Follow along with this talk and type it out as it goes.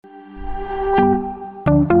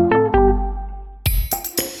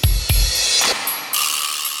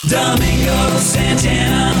Domingo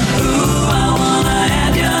Santana, ooh, I wanna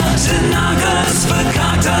have ya. Tanaka's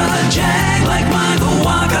Fakakta, Jag like Michael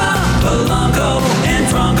Waka, Polanco and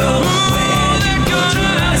Franco. Where you go to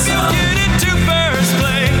get into first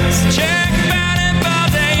place. Check batted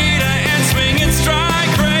Valdeta and swinging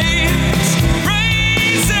strike rates.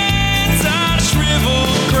 Raisins are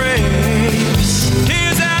shriveled grapes.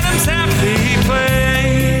 Here's Adam's happy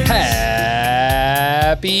place.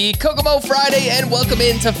 Happy Kokomo Friday and welcome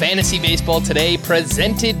into Fantasy Baseball Today,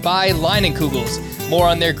 presented by Leinenkugels. More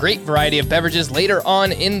on their great variety of beverages later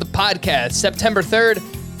on in the podcast. September 3rd,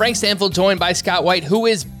 Frank Stanfield joined by Scott White, who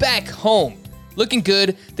is back home. Looking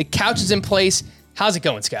good. The couch is in place. How's it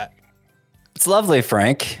going, Scott? It's lovely,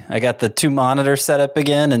 Frank. I got the 2 monitors set up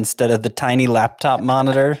again instead of the tiny laptop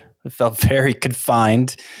monitor. It felt very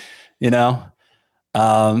confined, you know.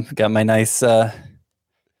 Got my nice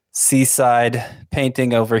seaside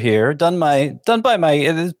painting over here. It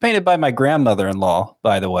was painted by my grandmother-in-law,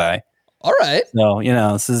 by the way. All right. So,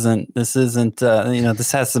 this isn't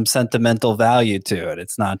this has some sentimental value to it.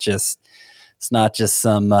 It's not just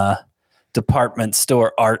some department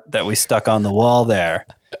store art that we stuck on the wall there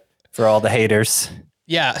for all the haters.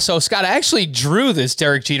 Yeah, so Scott, I actually drew this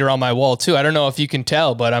Derek Jeter on my wall too. I don't know if you can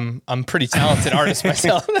tell, but I'm pretty talented artist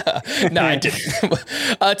myself. No, I didn't.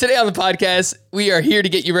 Today on the podcast, we are here to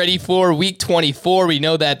get you ready for Week 24. We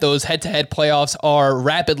know that those head-to-head playoffs are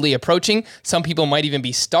rapidly approaching. Some people might even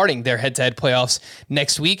be starting their head-to-head playoffs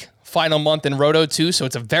next week. Final month in Roto too, so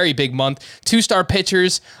it's a very big month. 2-star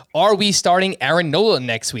pitchers. Are we starting Aaron Nola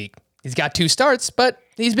next week? He's got 2 starts, but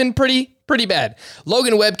he's been pretty bad.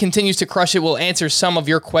 Logan Webb continues to crush it. We'll answer some of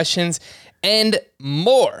your questions and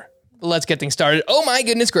more. Let's get things started. Oh my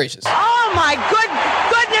goodness gracious. Oh my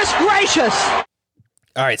goodness gracious.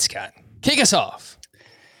 All right, Scott, kick us off.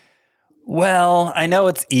 Well, I know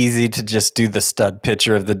it's easy to just do the stud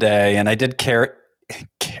pitcher of the day, and I did carrot.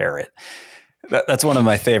 That's one of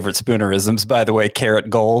my favorite Spoonerisms, by the way, carrot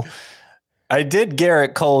goal. I did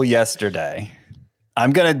Garrett Cole yesterday.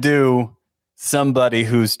 I'm going to do somebody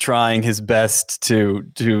who's trying his best to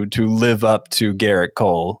live up to Garrett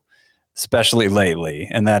Cole, especially lately,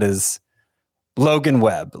 and that is Logan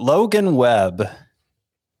Webb. Logan Webb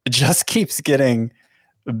just keeps getting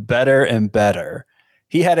better and better.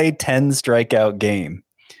 He had a 10 strikeout game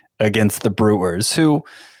against the Brewers, who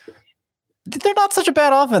they're not such a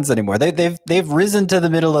bad offense anymore. They've risen to the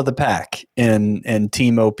middle of the pack in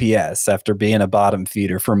team OPS after being a bottom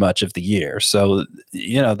feeder for much of the year. So,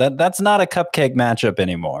 that's not a cupcake matchup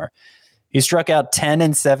anymore. He struck out 10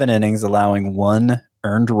 in 7 innings, allowing 1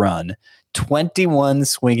 earned run, 21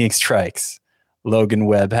 swinging strikes Logan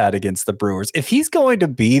Webb had against the Brewers. If he's going to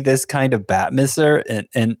be this kind of bat misser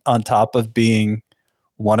and on top of being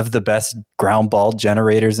one of the best ground ball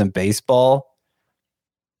generators in baseball,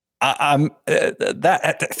 he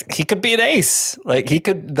could be an ace.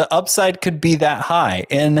 The upside could be that high.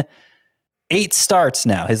 In 8 starts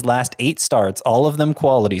now, his last 8 starts, all of them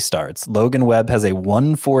quality starts. Logan Webb has a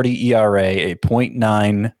 1.40 ERA, a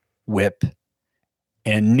 0.9 WHIP,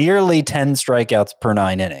 and nearly 10 strikeouts per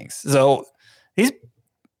 9 innings. So he's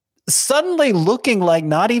suddenly looking like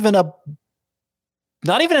not even an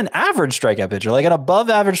average strikeout pitcher, like an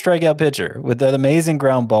above average strikeout pitcher with that amazing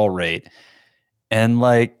ground ball rate. And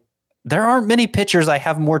there aren't many pitchers I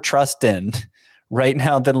have more trust in right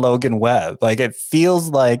now than Logan Webb. It feels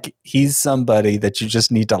like he's somebody that you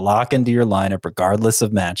just need to lock into your lineup regardless of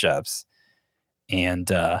matchups and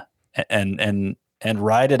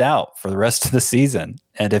ride it out for the rest of the season.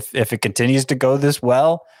 And if it continues to go this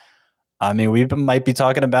well, I mean, we might be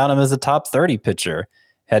talking about him as a top 30 pitcher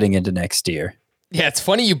heading into next year. Yeah, it's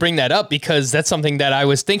funny you bring that up because that's something that I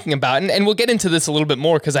was thinking about. And we'll get into this a little bit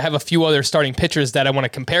more because I have a few other starting pitchers that I want to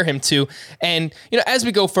compare him to. And, as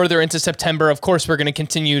we go further into September, of course, we're going to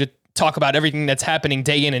continue to talk about everything that's happening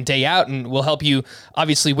day in and day out, and we'll help you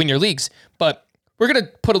obviously win your leagues. But we're going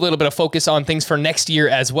to put a little bit of focus on things for next year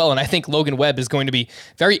as well. And I think Logan Webb is going to be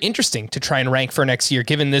very interesting to try and rank for next year,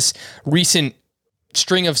 given this recent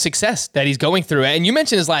string of success that he's going through. And you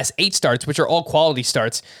mentioned his last 8 starts, which are all quality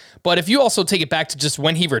starts. But if you also take it back to just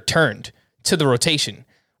when he returned to the rotation,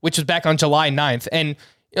 which was back on July 9th, and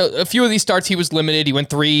a few of these starts he was limited. He went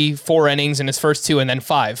 3-4 innings in his first 2 and then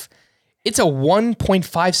 5. It's a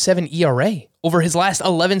 1.57 ERA over his last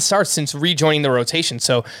 11 starts since rejoining the rotation.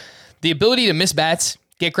 So the ability to miss bats,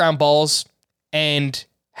 get ground balls, and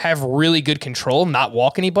have really good control, not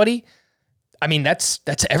walk anybody, I mean, that's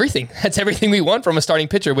everything. That's everything we want from a starting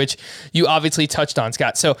pitcher, which you obviously touched on,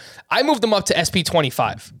 Scott. So I moved him up to SP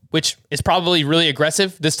 25, which is probably really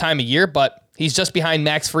aggressive this time of year, but he's just behind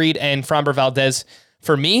Max Fried and Framber Valdez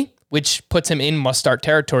for me. which puts him in must-start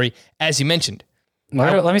territory, as you mentioned.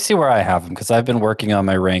 Let me see where I have him, because I've been working on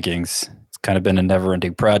my rankings. It's kind of been a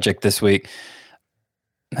never-ending project this week.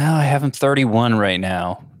 Now I have him 31 right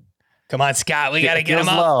now. Come on, Scott, we got to get him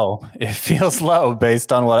up. Low. It feels low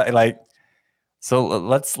based on what I like. So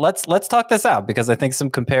let's talk this out, because I think some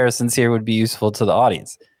comparisons here would be useful to the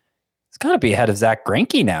audience. It's got to be ahead of Zach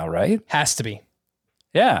Greinke now, right? Has to be.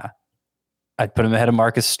 Yeah. I'd put him ahead of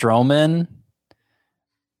Marcus Stroman.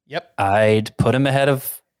 Yep. I'd put him ahead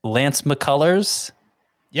of Lance McCullers.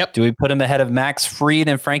 Yep. Do we put him ahead of Max Fried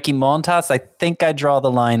and Frankie Montas? I think I draw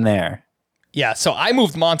the line there. Yeah, so I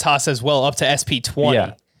moved Montas as well up to SP20.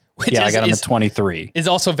 Yeah, I got him at 23. Is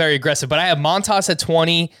also very aggressive, but I have Montas at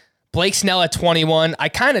 20, Blake Snell at 21. I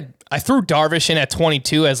threw Darvish in at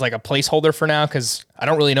 22 as like a placeholder for now because I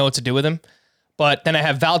don't really know what to do with him. But then I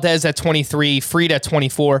have Valdez at 23, Fried at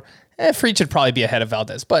 24. Fried should probably be ahead of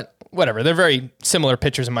Valdez, but whatever. They're very similar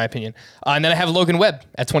pitchers in my opinion. And then I have Logan Webb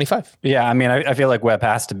at 25. Yeah, I mean, I feel like Webb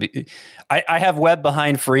has to be. I have Webb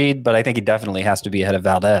behind Fried, but I think he definitely has to be ahead of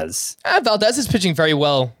Valdez. Valdez is pitching very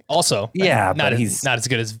well also. Yeah, not but he's not as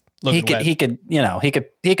good as Logan Webb.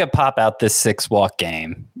 He could pop out this 6-walk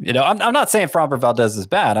game. I'm not saying Framber Valdez is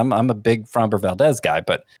bad. I'm a big Framber Valdez guy,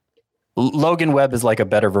 but Logan Webb is like a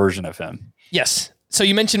better version of him. Yes. So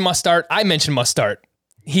you mentioned must start. I mentioned must start.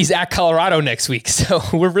 He's at Colorado next week, so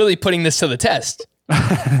we're really putting this to the test.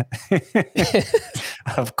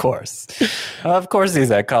 Of course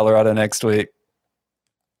he's at Colorado next week.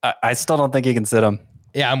 I still don't think he can sit him.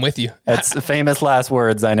 Yeah, I'm with you. It's famous last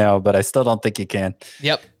words, I know, but I still don't think he can.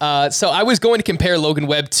 Yep. So I was going to compare Logan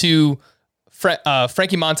Webb to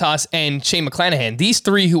Frankie Montas and Shane McClanahan. These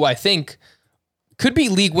three who I think could be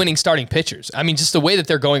league-winning starting pitchers. I mean, just the way that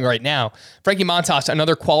they're going right now. Frankie Montas,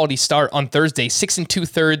 another quality start on Thursday, 6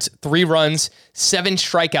 2/3, 3 runs, 7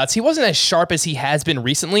 strikeouts. He wasn't as sharp as he has been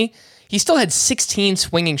recently. He still had 16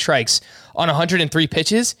 swinging strikes on 103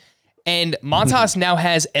 pitches, and Montas now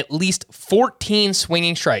has at least 14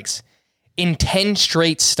 swinging strikes in 10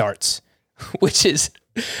 straight starts, which is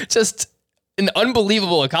just an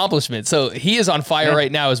unbelievable accomplishment. So he is on fire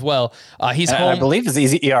right now as well. He's home. I believe his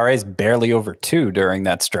easy ERA is barely over 2 during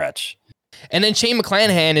that stretch. And then Shane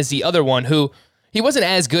McClanahan is the other one who he wasn't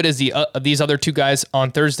as good as these other two guys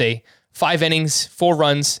on Thursday. 5 innings, 4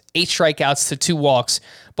 runs, 8 strikeouts to 2 walks.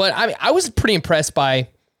 But I was pretty impressed by.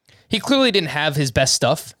 He clearly didn't have his best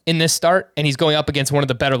stuff in this start, and he's going up against one of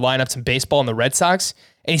the better lineups in baseball in the Red Sox,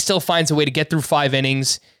 and he still finds a way to get through 5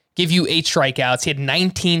 innings, give you 8 strikeouts. He had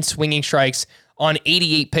 19 swinging strikes on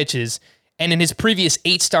 88 pitches. And in his previous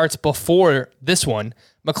 8 starts before this one,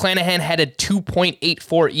 McClanahan had a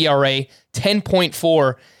 2.84 ERA,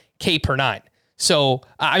 10.4 K per 9. So,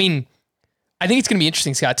 I mean, I think it's going to be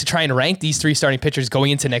interesting, Scott, to try and rank these 3 starting pitchers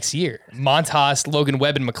going into next year. Montas, Logan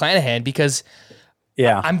Webb, and McClanahan, because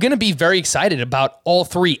I'm going to be very excited about all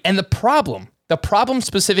 3. And the problem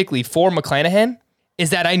specifically for McClanahan is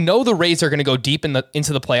that I know the Rays are going to go deep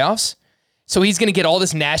into the playoffs. So he's going to get all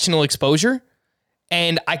this national exposure.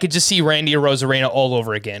 And I could just see Randy Arozarena all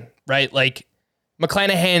over again, right? Like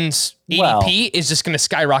McClanahan's ADP is just going to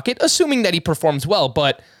skyrocket, assuming that he performs well.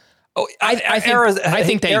 But I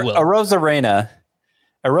think that he will.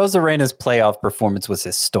 Arozarena's playoff performance was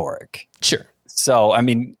historic. Sure. So, I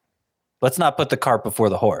mean, let's not put the cart before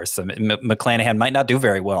the horse. I mean, McClanahan might not do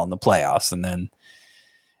very well in the playoffs, and then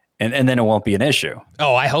it won't be an issue.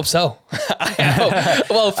 Oh, I hope so. I hope.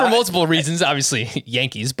 Well, for multiple reasons, obviously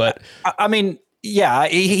Yankees, but I mean, yeah,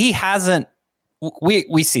 he hasn't.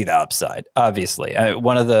 We see the upside, obviously.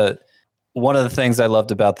 One of the things I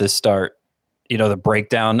loved about this start, the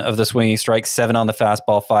breakdown of the swinging strike: 7 on the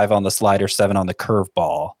fastball, 5 on the slider, 7 on the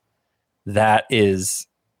curveball. That is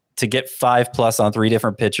to get 5+ on 3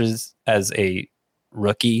 different pitches as a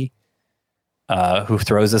rookie who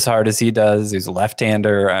throws as hard as he does, who's a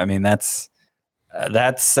left-hander. I mean, that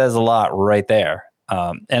says a lot right there.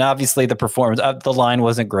 And obviously the performance of the line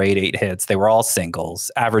wasn't great. 8 hits. They were all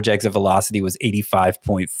singles. Average exit velocity was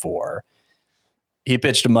 85.4. He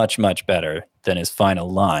pitched much, much better than his final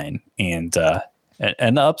line. And the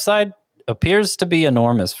upside appears to be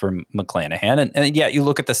enormous for McClanahan. And yet you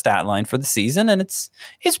look at the stat line for the season and it's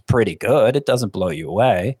pretty good. It doesn't blow you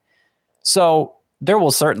away. So there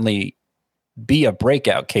will certainly be a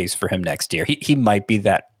breakout case for him next year. He might be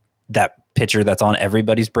that pitcher that's on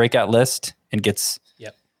everybody's breakout list and gets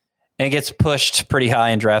pushed pretty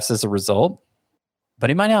high in drafts as a result, but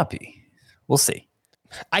he might not be. We'll see.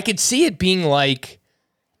 I could see it being like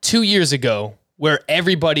 2 years ago where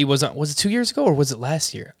everybody was on. Was it 2 years ago or was it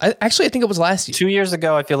last year? I think it was last year. 2 years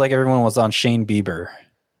ago, I feel like everyone was on Shane Bieber.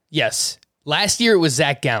 Yes. Last year it was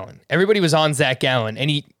Zach Gallen. Everybody was on Zach Gallen, and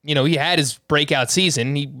he had his breakout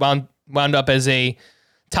season. He wound up as a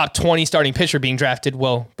top 20 starting pitcher being drafted,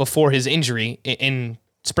 before his injury in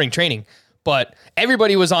spring training. But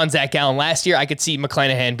everybody was on Zach Gallen last year. I could see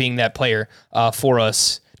McClanahan being that player for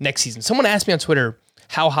us next season. Someone asked me on Twitter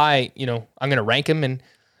how high, I'm going to rank him, and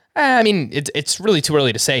I mean, it's really too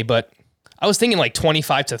early to say, but I was thinking like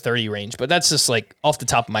 25 to 30 range, but that's just like off the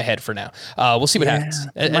top of my head for now. We'll see what happens.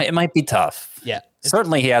 It might be tough. Yeah.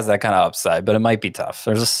 Certainly he has that kind of upside, but it might be tough.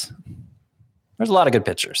 There's a lot of good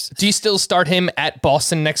pitchers. Do you still start him at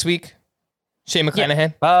Boston next week? Shane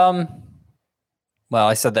McClanahan? Yeah. Well,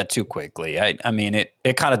 I said that too quickly. I mean,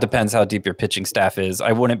 it kind of depends how deep your pitching staff is.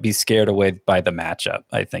 I wouldn't be scared away by the matchup,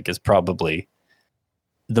 I think, is probably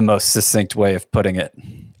the most succinct way of putting it.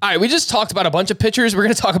 All right, we just talked about a bunch of pitchers. We're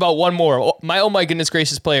going to talk about one more. Oh my goodness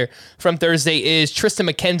gracious player from Thursday is Triston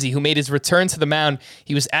McKenzie, who made his return to the mound.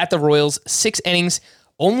 He was at the Royals, 6 innings,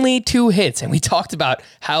 only 2 hits. And we talked about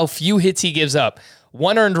how few hits he gives up.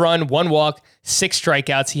 1 earned run, 1 walk, 6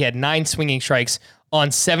 strikeouts. He had 9 swinging strikes on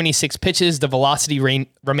 76 pitches. The velocity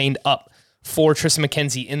remained up for Triston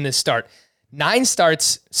McKenzie in this start. 9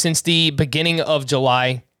 starts since the beginning of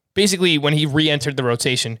July, basically when he re-entered the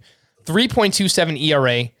rotation. 3.27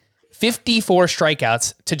 ERA, 54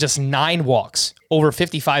 strikeouts to just 9 walks over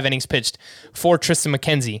 55 innings pitched for Triston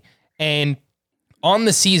McKenzie. And on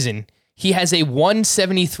the season, he has a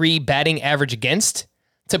 173 batting average against.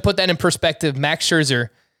 To put that in perspective, Max Scherzer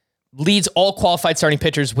leads all qualified starting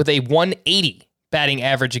pitchers with a 180 batting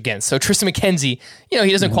average against. So Triston McKenzie,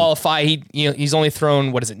 he doesn't qualify. He's only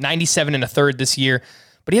thrown, 97 1/3 this year,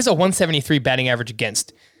 but he has a 173 batting average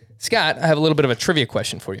against. Scott, I have a little bit of a trivia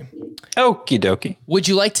question for you. Okie dokie. Would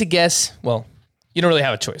you like to guess? Well, you don't really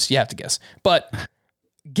have a choice. You have to guess. But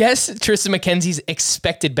guess Triston McKenzie's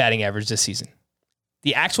expected batting average this season.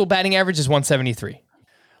 The actual batting average is 173. Well,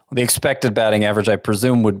 the expected batting average, I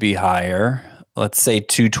presume, would be higher. Let's say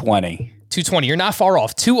 220. 220. You're not far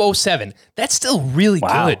off. 207. That's still really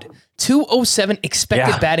good. 207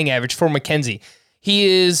 expected batting average for McKenzie. He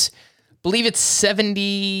is, I believe it's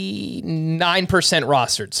 79%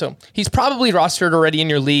 rostered. So he's probably rostered already in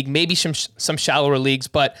your league, maybe some shallower leagues,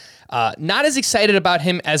 but not as excited about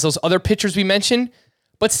him as those other pitchers we mentioned,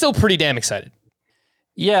 but still pretty damn excited.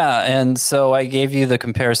 Yeah, and so I gave you the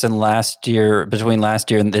comparison between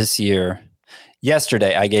last year and this year.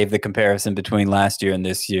 Yesterday, I gave the comparison between last year and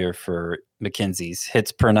this year for McKenzie's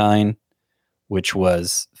hits per 9, which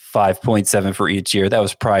was 5.7 for each year. That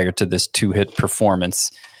was prior to this 2-hit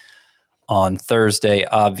performance on Thursday.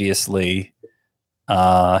 Obviously,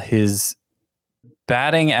 his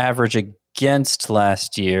batting average against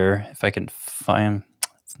last year, if I can find,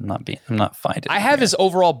 I'm not finding it. I have his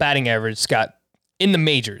overall batting average, Scott, in the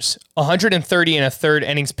majors, 130 1/3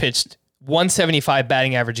 innings pitched, 175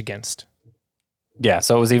 batting average against. Yeah,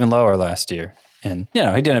 so it was even lower last year. And,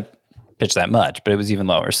 he didn't pitch that much, but it was even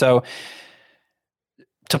lower. So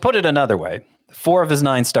to put it another way, 4 of his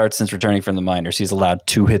 9 starts since returning from the minors, he's allowed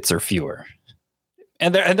 2 hits or fewer.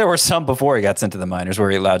 And there were some before he got sent to the minors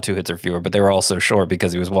where he allowed 2 hits or fewer, but they were also short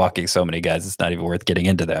because he was walking so many guys. It's not even worth getting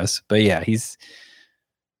into those. But yeah, he's,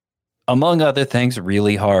 among other things,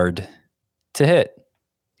 really hard to hit.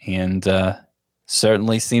 And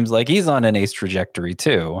certainly seems like he's on an ace trajectory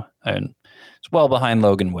too. And it's well behind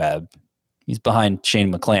Logan Webb. He's behind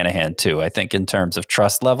Shane McClanahan too, I think, in terms of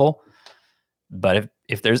trust level. But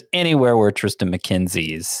if there's anywhere where Triston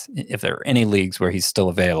McKenzie's, if there are any leagues where he's still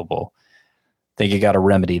available, I think you got to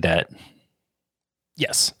remedy that.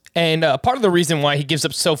 Yes. And part of the reason why he gives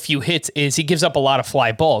up so few hits is he gives up a lot of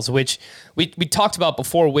fly balls, which we talked about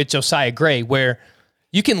before with Josiah Gray, where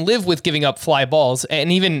you can live with giving up fly balls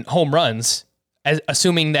and even home runs,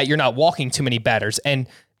 assuming that you're not walking too many batters. And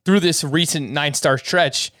through this recent 9-star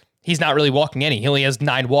stretch, he's not really walking any. He only has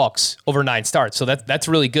 9 walks over 9 starts. So that's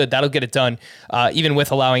really good. That'll get it done, even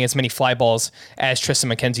with allowing as many fly balls as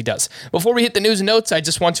Triston McKenzie does. Before we hit the news and notes, I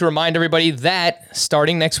just want to remind everybody that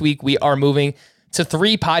starting next week, we are moving to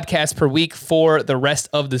 3 podcasts per week for the rest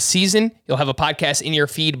of the season. You'll have a podcast in your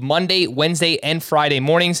feed Monday, Wednesday, and Friday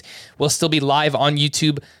mornings. We'll still be live on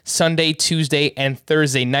YouTube Sunday, Tuesday, and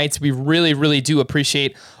Thursday nights. We really, really do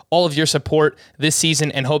appreciate all of your support this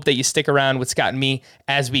season and hope that you stick around with Scott and me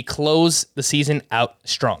as we close the season out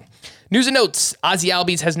strong. News and notes. Ozzie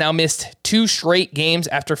Albies has now missed 2 straight games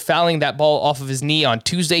after fouling that ball off of his knee on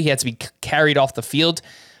Tuesday. He had to be carried off the field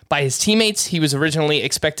by his teammates. He was originally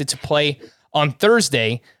expected to play on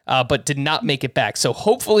Thursday, but did not make it back. So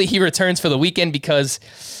hopefully he returns for the weekend because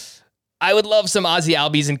I would love some Ozzie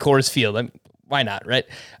Albies in Coors Field. Why not, right?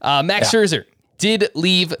 Max Scherzer did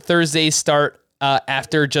leave Thursday's start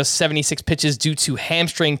after just 76 pitches due to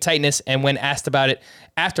hamstring tightness. And when asked about it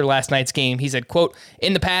after last night's game, he said, quote,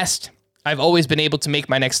 "In the past, I've always been able to make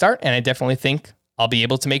my next start, and I definitely think I'll be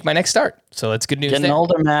able to make my next start." So that's good news. Getting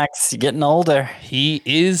older, Max. You're getting older. He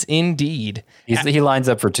is indeed. He lines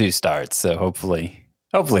up for 2 starts, so hopefully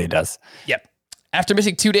he does. Yep. After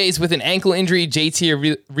missing 2 days with an ankle injury,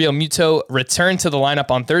 JT Realmuto returned to the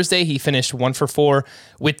lineup on Thursday. He finished 1 for 4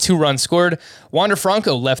 with 2 runs scored. Wander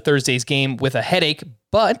Franco left Thursday's game with a headache,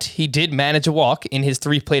 but he did manage a walk in his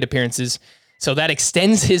 3 plate appearances. So that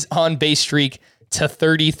extends his on-base streak to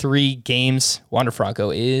 33 games. Wander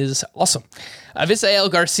Franco is awesome.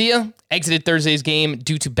 Avisael Garcia exited Thursday's game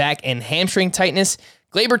due to back and hamstring tightness.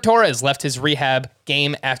 Gleyber Torres left his rehab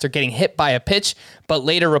game after getting hit by a pitch, but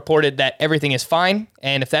later reported that everything is fine.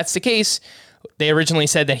 And if that's the case, they originally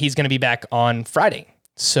said that he's going to be back on Friday.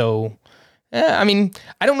 So, I mean,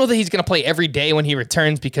 I don't know that he's going to play every day when he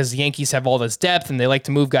returns because the Yankees have all this depth and they like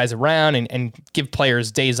to move guys around and give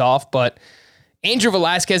players days off. But Andrew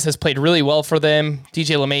Velasquez has played really well for them.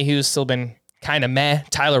 DJ LeMahieu's still been kind of meh.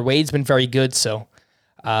 Tyler Wade's been very good. So,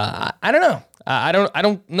 I don't know. I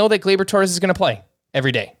don't know that Gleyber Torres is going to play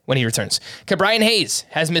every day when he returns. Ke'Bryan Hayes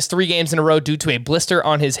has missed 3 games in a row due to a blister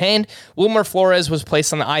on his hand. Wilmer Flores was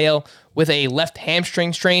placed on the IL with a left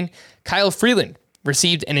hamstring strain. Kyle Freeland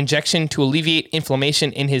received an injection to alleviate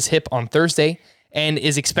inflammation in his hip on Thursday and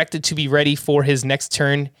is expected to be ready for his next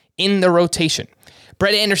turn in the rotation.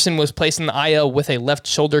 Brett Anderson was placed on the IL with a left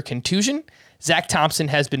shoulder contusion. Zach Thompson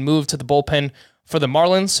has been moved to the bullpen for the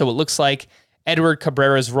Marlins, so it looks like Edward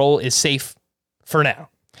Cabrera's role is safe for now.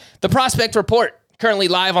 The Prospect Report, currently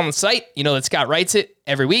live on the site. You know that Scott writes it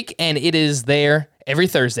every week, and it is there every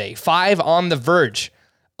Thursday. 5 on the verge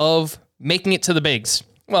of making it to the bigs.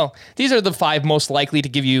 Well, these are the 5 most likely to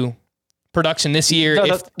give you production this year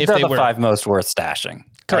if they were. 5 most worth stashing,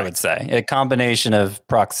 correct. I would say. A combination of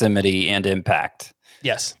proximity and impact.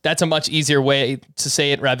 Yes, that's a much easier way to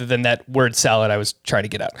say it rather than that word salad I was trying to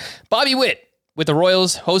get out. Bobby Witt with the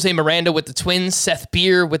Royals, Jose Miranda with the Twins, Seth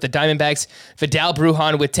Beer with the Diamondbacks, Vidal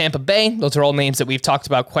Brujan with Tampa Bay. Those are all names that we've talked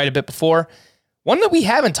about quite a bit before. One that we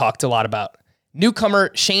haven't talked a lot about, newcomer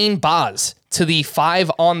Shane Baz to the 5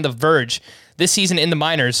 on the verge. This season in the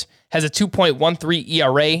minors has a 2.13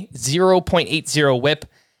 ERA, 0.80 whip,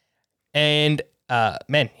 and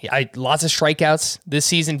lots of strikeouts this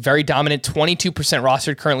season, very dominant, 22%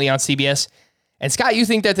 rostered currently on CBS. And Scott, you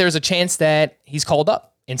think that there's a chance that he's called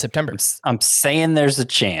up in September? I'm saying there's a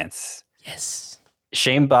chance. Yes.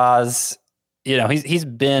 Shane Baz, he's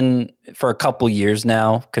been for a couple years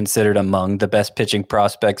now considered among the best pitching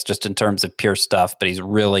prospects just in terms of pure stuff, but he's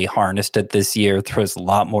really harnessed it this year, throws a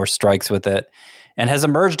lot more strikes with it, and has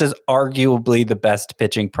emerged as arguably the best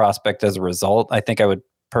pitching prospect as a result. I think I would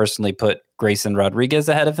personally put Grayson Rodriguez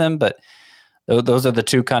ahead of him, but those are the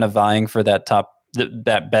 2 kind of vying for that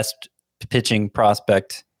that best pitching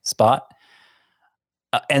prospect spot.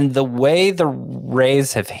 And the way the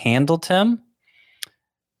Rays have handled him,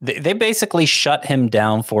 they basically shut him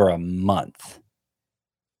down for a month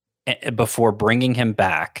before bringing him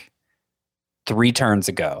back 3 turns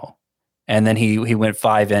ago. And then he went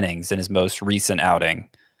 5 innings in his most recent outing,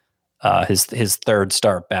 his 3rd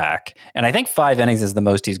start back. And I think 5 innings is the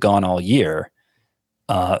most he's gone all year.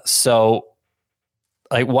 So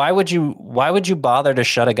like, why would you bother to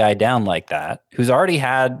shut a guy down like that who's already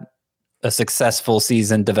had a successful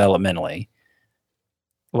season developmentally?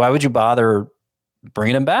 Why would you bother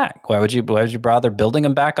bringing him back? Why would you bother building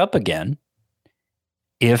him back up again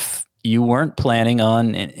if you weren't planning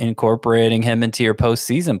on incorporating him into your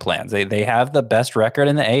postseason plans? They have the best record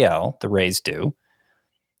in the AL, the Rays do,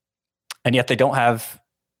 and yet they don't have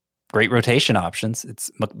great rotation options.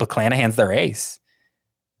 It's McClanahan's their ace,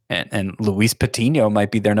 and Luis Patino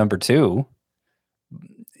might be their number 2.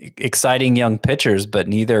 Exciting young pitchers, but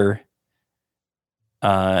neither.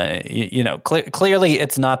 Clearly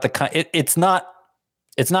it's not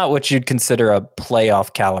it's not what you'd consider a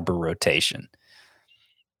playoff caliber rotation.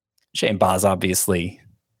 Shane Baz, obviously,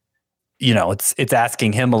 it's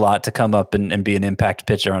asking him a lot to come up and be an impact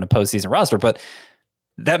pitcher on a postseason roster, but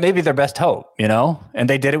that may be their best hope, and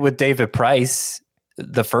they did it with David Price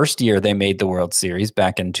the first year they made the World Series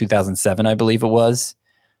back in 2007, I believe it was.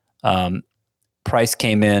 Price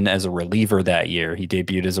came in as a reliever that year. He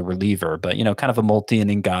debuted as a reliever, but, kind of a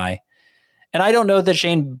multi-inning guy. And I don't know that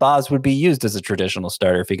Shane Baz would be used as a traditional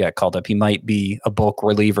starter if he got called up. He might be a bulk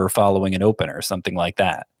reliever following an opener or something like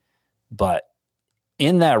that. But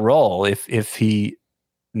in that role, if he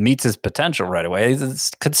meets his potential right away, it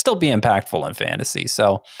could still be impactful in fantasy.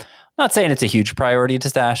 So I'm not saying it's a huge priority to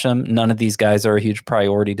stash him. None of these guys are a huge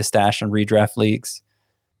priority to stash in redraft leagues.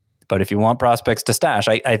 But if you want prospects to stash,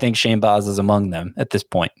 I think Shane Baz is among them at this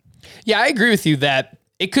point. Yeah, I agree with you that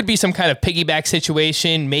it could be some kind of piggyback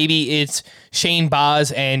situation. Maybe it's Shane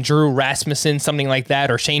Baz and Drew Rasmussen, something like that,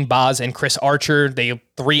 or Shane Baz and Chris Archer. They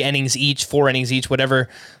 3 innings each, 4 innings each, whatever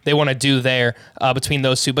they want to do there between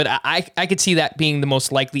those two. But I could see that being the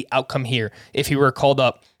most likely outcome here if he were called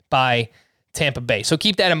up by Tampa Bay. So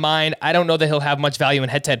keep that in mind. I don't know that he'll have much value in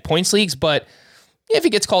head-to-head points leagues, but if he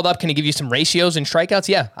gets called up, can he give you some ratios and strikeouts?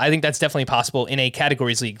 Yeah, I think that's definitely possible in a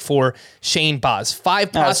categories league for Shane Baz.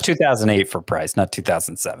 It's 2008 for Price, not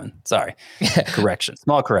 2007. Sorry. Correction.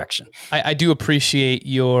 Small correction. I do appreciate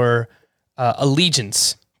your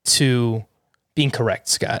allegiance to being correct,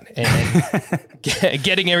 Scott, and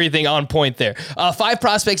getting everything on point there. 5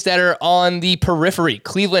 prospects that are on the periphery.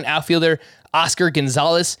 Cleveland outfielder Oscar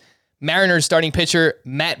Gonzalez, Mariners starting pitcher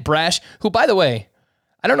Matt Brash, who, by the way,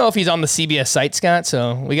 I don't know if he's on the CBS site, Scott,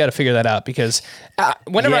 so we got to figure that out because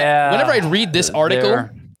whenever I read this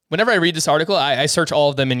article, I search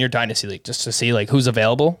all of them in your Dynasty League just to see like who's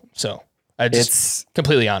available. So it's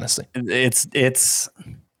completely honestly.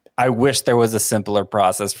 I wish there was a simpler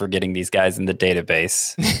process for getting these guys in the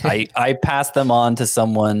database. I pass them on to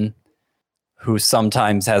someone who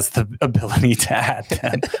sometimes has the ability to add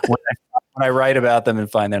them when I write about them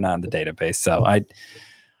and find they're not in the database. So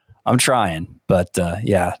I'm trying, but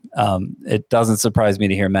it doesn't surprise me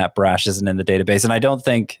to hear Matt Brash isn't in the database. And I don't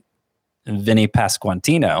think Vinny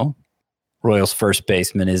Pasquantino, Royals first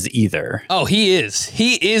baseman, is either. Oh, he is.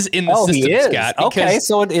 He is in the system, he is. Scott. Okay,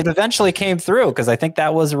 so it eventually came through because I think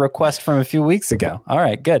that was a request from a few weeks ago. All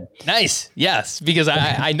right, good. Nice. Yes, because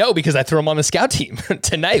I know because I threw him on the scout team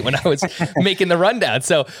tonight when I was making the rundown.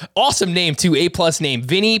 So awesome name too, A+ name.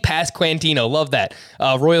 Vinny Pasquantino. Love that.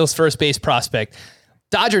 Royals first base prospect.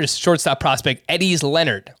 Dodgers shortstop prospect Eddys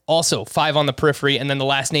Leonard, also 5 on the periphery. And then the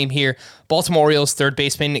last name here, Baltimore Orioles third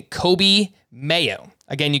baseman Kobe Mayo.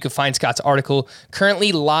 Again, you can find Scott's article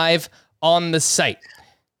currently live on the site.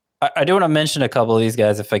 I do want to mention a couple of these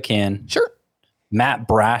guys if I can. Sure. Matt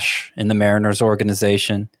Brash in the Mariners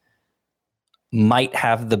organization might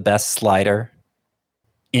have the best slider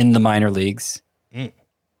in the minor leagues.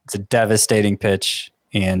 It's a devastating pitch,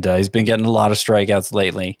 and he's been getting a lot of strikeouts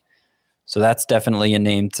lately. So that's definitely a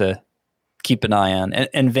name to keep an eye on.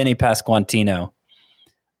 And Vinny Pasquantino,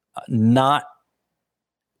 not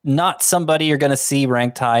somebody you're going to see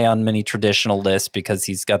ranked high on many traditional lists because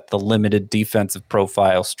he's got the limited defensive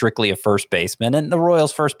profile, strictly a first baseman. And the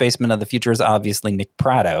Royals' first baseman of the future is obviously Nick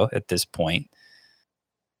Pratto at this point.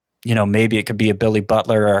 You know, maybe it could be a Billy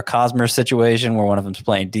Butler or a Cosmer situation where one of them's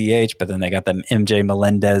playing DH, but then they got them MJ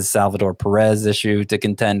Melendez, Salvador Perez issue to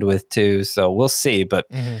contend with too. So we'll see. But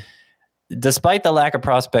despite the lack of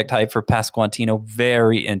prospect hype for Pasquantino,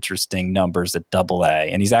 very interesting numbers at AA.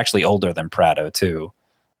 And he's actually older than Pratto too.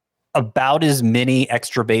 About as many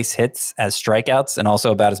extra base hits as strikeouts, and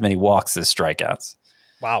also about as many walks as strikeouts.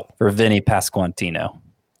 Wow. For Vinny Pasquantino.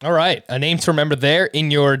 All right. A name to remember there in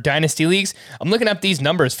your Dynasty Leagues. I'm looking up these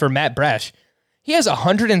numbers for Matt Brash. He has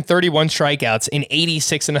 131 strikeouts in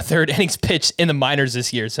 86 and a third innings pitched in the minors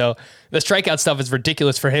this year. So the strikeout stuff is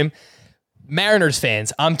ridiculous for him. Mariners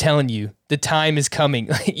fans, I'm telling you, the time is coming.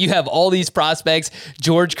 You have all these prospects,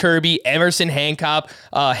 George Kirby, Emerson Hancock,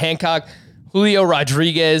 Julio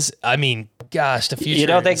Rodriguez. I mean, gosh, the future. You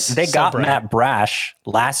know, they so got bright. Matt Brash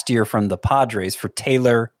last year from the Padres for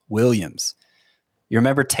Taylor Williams. You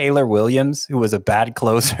remember Taylor Williams, who was a bad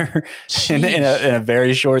closer in a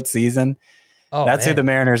very short season? Oh, that's who the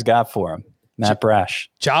Mariners got for him, Matt Brash.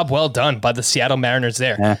 Job well done by the Seattle Mariners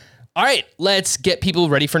there. Yeah. All right, let's get people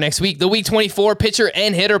ready for next week. The Week 24 pitcher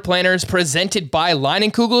and hitter planners presented by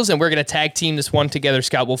Leinenkugels, and we're going to tag team this one together,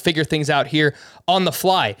 Scott. We'll figure things out here on the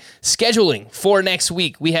fly. Scheduling for next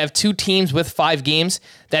week, we have 2 teams with 5 games.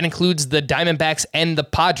 That includes the Diamondbacks and the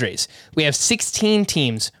Padres. We have 16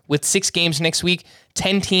 teams with 6 games next week,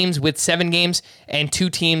 10 teams with 7 games, and 2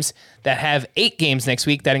 teams that have 8 games next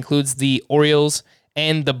week. That includes the Orioles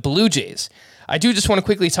and the Blue Jays. I do just want to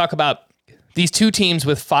quickly talk about these 2 teams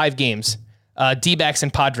with 5 games, D-backs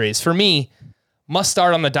and Padres. For me, must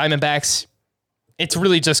start on the Diamondbacks. It's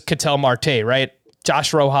really just Ketel Marte, right?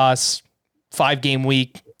 Josh Rojas, 5-game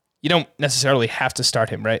week. You don't necessarily have to start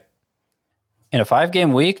him, right? In a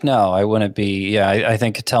 5-game week? No, I wouldn't be. Yeah, I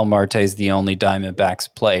think Ketel Marte is the only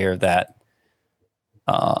Diamondbacks player that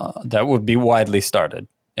would be widely started.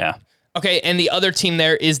 Yeah. Okay, and the other team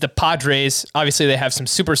there is the Padres. Obviously, they have some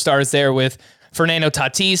superstars there with Fernando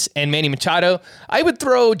Tatis and Manny Machado. I would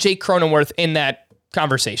throw Jake Cronenworth in that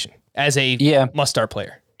conversation as a must-start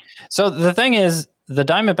player. So the thing is, the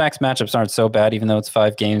Diamondbacks matchups aren't so bad, even though it's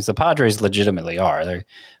 5 games. The Padres legitimately are. They're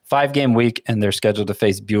 5-game week, and they're scheduled to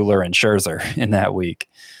face Bueller and Scherzer in that week.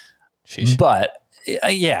 Sheesh. But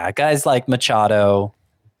yeah, guys like Machado,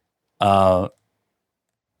 Tatis,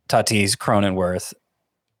 Cronenworth,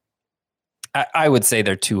 I would say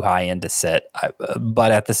they're too high end to sit.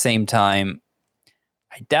 But at the same time,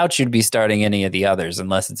 I doubt you'd be starting any of the others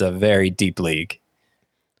unless it's a very deep league.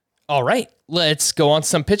 All right, let's go on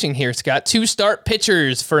some pitching here, Scott. 2 start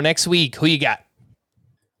pitchers for next week. Who you got?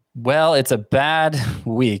 Well, it's a bad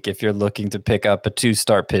week if you're looking to pick up a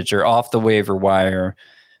 2-start pitcher off the waiver wire.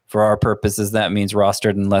 For our purposes, that means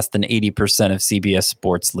rostered in less than 80% of CBS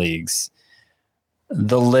sports leagues.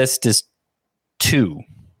 The list is 2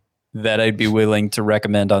 that I'd be willing to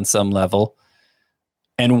recommend on some level.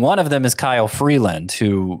 And one of them is Kyle Freeland,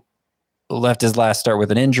 who left his last start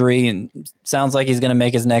with an injury and sounds like he's going to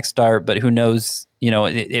make his next start, but who knows,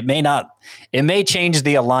 it may change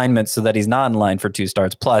the alignment so that he's not in line for 2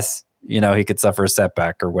 starts. Plus, he could suffer a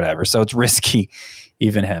setback or whatever. So it's risky,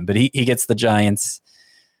 even him, but he gets the Giants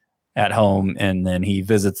at home and then he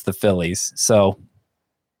visits the Phillies. So,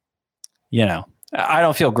 I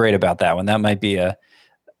don't feel great about that one. That might be a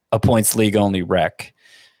points league only wreck.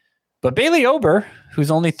 But Bailey Ober, who's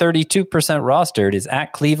only 32% rostered, is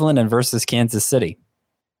at Cleveland and versus Kansas City.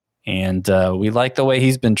 And we like the way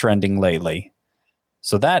he's been trending lately.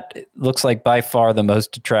 So that looks like by far the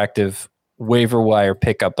most attractive waiver wire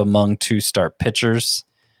pickup among 2-start pitchers.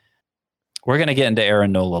 We're going to get into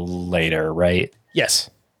Aaron Nola later, right? Yes.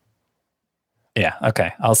 Yeah,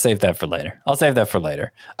 okay. I'll save that for later.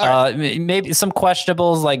 Right. Maybe some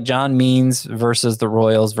questionables like John Means versus the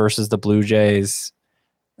Royals versus the Blue Jays.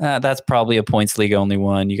 That's probably a points league only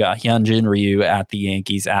one. You got Hyunjin Ryu at the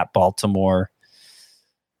Yankees, at Baltimore.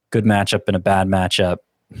 Good matchup and a bad matchup.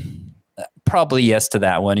 Probably yes to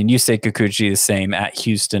that one. And Yusei Kikuchi the same at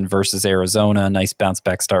Houston versus Arizona. Nice bounce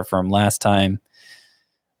back start for him last time.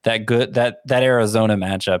 That Arizona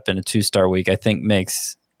matchup in a 2-star week, I think,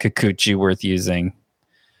 makes Kikuchi worth using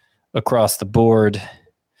across the board.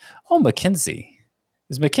 Oh, McKenzie.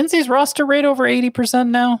 Is McKenzie's roster rate over 80%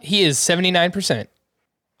 now? He is 79%.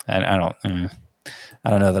 I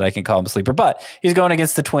don't know that I can call him a sleeper, but he's going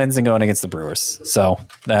against the Twins and going against the Brewers. So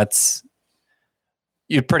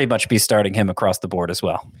you'd pretty much be starting him across the board as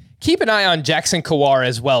well. Keep an eye on Jackson Kawar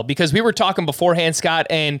as well, because we were talking beforehand, Scott,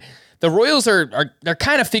 and the Royals they're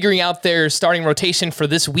kind of figuring out their starting rotation for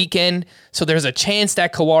this weekend. So there's a chance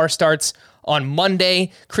that Kawar starts on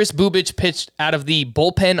Monday. Chris Bubich pitched out of the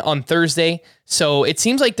bullpen on Thursday. So it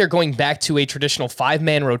seems like they're going back to a traditional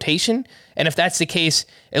 5-man rotation. And if that's the case,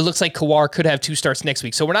 it looks like Kawar could have 2 starts next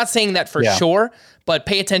week. So we're not saying that for sure, but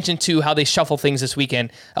pay attention to how they shuffle things this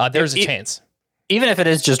weekend. There's a chance. Even if it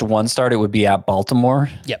is just 1 start, it would be at Baltimore.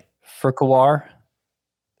 Yep. For Kawar.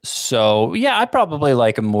 So yeah, I probably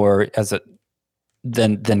like him more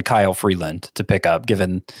than Kyle Freeland to pick up,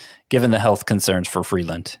 given the health concerns for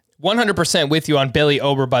Freeland. 100% with you on Bailey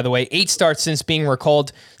Ober, by the way. 8 starts since being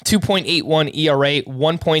recalled, 2.81 ERA,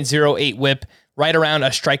 1.08 whip, right around a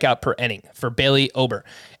strikeout per inning for Bailey Ober.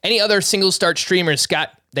 Any other single start streamers, Scott,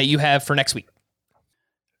 that you have for next week?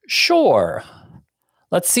 Sure.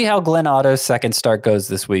 Let's see how Glenn Otto's second start goes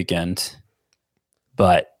this weekend.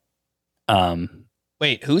 But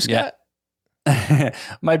wait, who's Scott?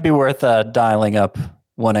 Might be worth dialing up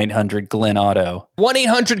 1-800-GLEN-OTTO.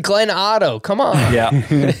 1-800-GLEN-OTTO. Come on. Yeah.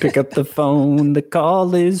 Pick up the phone. The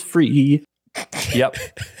call is free. Yep.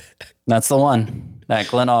 That's the one. That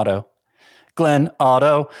Glenn Otto. Glenn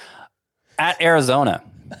Otto at Arizona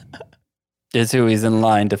is who he's in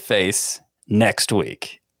line to face next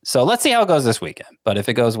week. So let's see how it goes this weekend. But if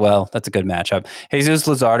it goes well, that's a good matchup. Jesus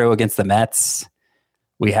Luzardo against the Mets.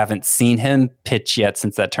 We haven't seen him pitch yet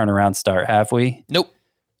since that turnaround start, have we? Nope.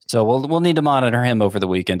 So we'll need to monitor him over the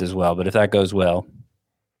weekend as well. But if that goes well,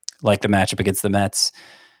 like the matchup against the Mets,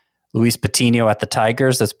 Luis Patino at the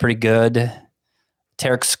Tigers, that's pretty good.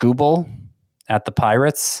 Tarek Skubal at the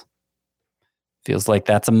Pirates. Feels like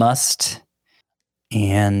that's a must.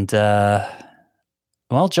 And, Joe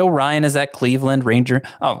Ryan is at Cleveland. Ranger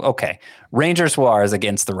Suarez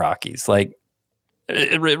against the Rockies. Like,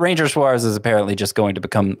 Ranger Suarez is apparently just going to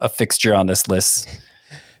become a fixture on this list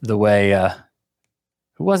the way,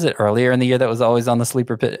 who was it earlier in the year that was always on the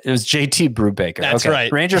sleeper pit? It was JT Brubaker. That's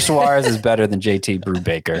right. Ranger Suarez is better than JT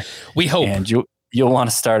Brubaker. We hope. And you'll want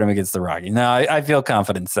to start him against the Rockies. No, I feel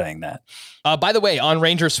confident saying that. By the way, on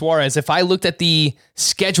Ranger Suarez, if I looked at the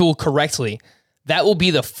schedule correctly, that will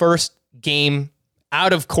be the first game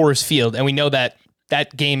out of Coors Field. And we know that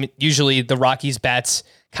game, usually the Rockies bats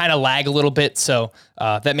kind of lag a little bit. So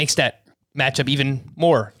that makes that matchup even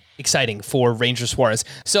more exciting for Ranger Suarez.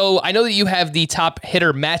 So I know that you have the top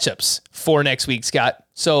hitter matchups for next week, Scott.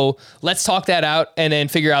 So let's talk that out and then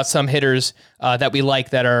figure out some hitters that we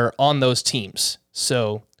like that are on those teams.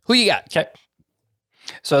 So who you got? Okay.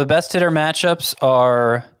 So the best hitter matchups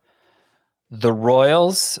are the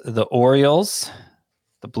Royals, the Orioles,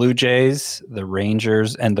 the Blue Jays, the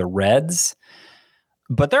Rangers, and the Reds.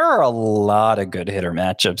 But there are a lot of good hitter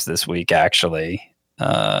matchups this week, actually.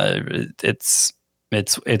 It's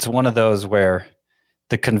one of those where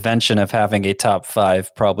the convention of having a top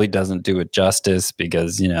 5 probably doesn't do it justice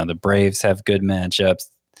because, the Braves have good matchups.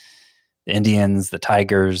 The Indians, the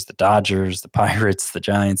Tigers, the Dodgers, the Pirates, the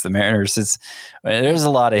Giants, the Mariners. There's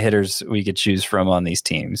a lot of hitters we could choose from on these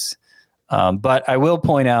teams. But I will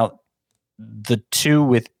point out the 2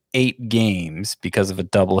 with 8 games because of a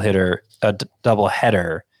double header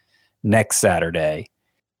next Saturday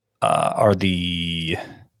are the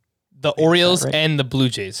Orioles and the Blue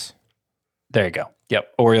Jays. There you go.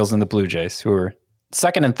 Yep, Orioles and the Blue Jays, who are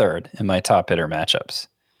second and third in my top hitter matchups.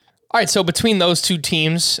 All right, so between those two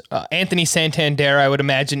teams, Anthony Santander, I would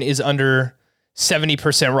imagine, is under 70%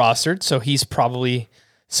 rostered, so he's probably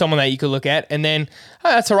someone that you could look at. And then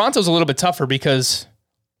Toronto's a little bit tougher because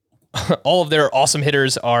all of their awesome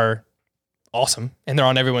hitters are awesome, and they're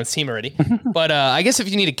on everyone's team already. But I guess if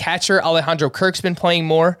you need a catcher, Alejandro Kirk's been playing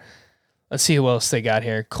more. Let's see who else they got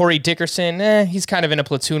here. Corey Dickerson, he's kind of in a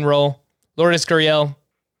platoon role. Lourdes Gurriel,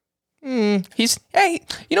 he's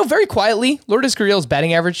very quietly, Lourdes Gurriel's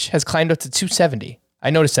batting average has climbed up to 270.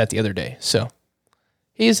 I noticed that the other day. So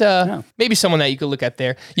he's maybe someone that you could look at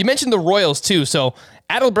there. You mentioned the Royals too. So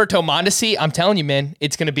Adalberto Mondesi, I'm telling you, man,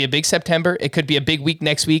 it's going to be a big September. It could be a big week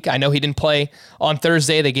next week. I know he didn't play on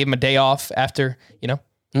Thursday. They gave him a day off after,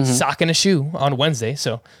 socking a shoe on Wednesday.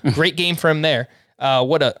 So great game for him there.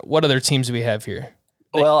 What other teams do we have here?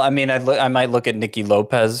 Well, I mean, I might look at Nicky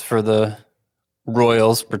Lopez for the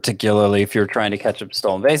Royals, particularly if you're trying to catch up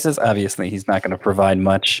stolen bases. Obviously, he's not going to provide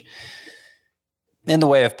much in the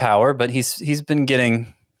way of power, but he's been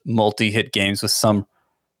getting multi-hit games with some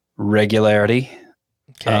regularity.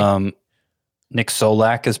 Okay. Nick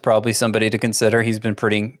Solak is probably somebody to consider. He's been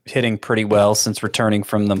hitting pretty well since returning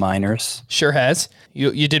from the minors. Sure has.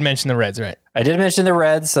 You did mention the Reds, right? I did mention the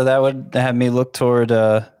Reds, so that would have me look toward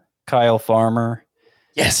Kyle Farmer.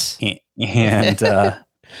 Yes. And it's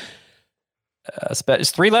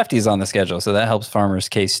 3 lefties on the schedule, so that helps Farmer's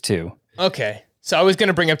case too. Okay. So I was going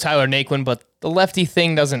to bring up Tyler Naquin, but the lefty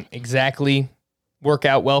thing doesn't exactly work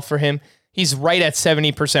out well for him. He's right at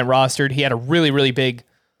 70% rostered. He had a really, really big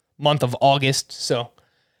month of August. So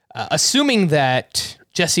assuming that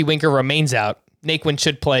Jesse Winker remains out, Naquin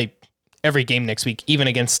should play every game next week, even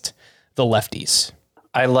against the lefties.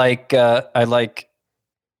 I like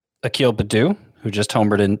Akil Baddoo, who just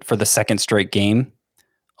homered in for the second straight game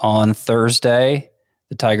on Thursday.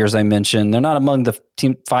 The Tigers I mentioned, they're not among the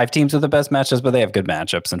 5 teams with the best matchups, but they have good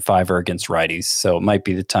matchups, and 5 are against righties. So it might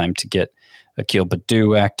be the time to get Akil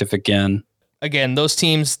Baddoo active again. Again, those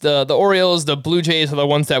teams, the Orioles, the Blue Jays are the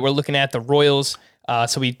ones that we're looking at, the Royals.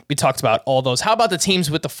 So we talked about all those. How about the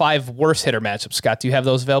teams with the 5 worst hitter matchups? Scott, do you have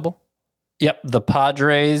those available? Yep, the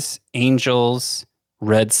Padres, Angels,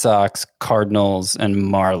 Red Sox, Cardinals, and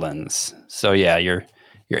Marlins. So yeah, your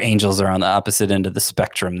Angels are on the opposite end of the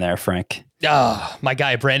spectrum there, Frank. My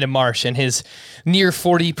guy, Brandon Marsh, and his near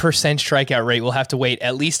 40% strikeout rate will have to wait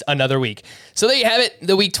at least another week. So there you have it,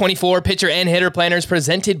 the Week 24 pitcher and hitter planners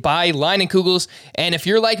presented by Line & Kugels. And if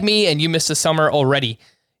you're like me and you missed the summer already,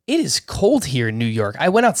 it is cold here in New York. I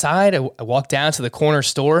went outside, I walked down to the corner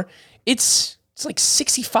store. It's like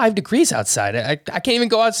 65 degrees outside. I can't even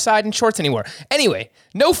go outside in shorts anymore. Anyway,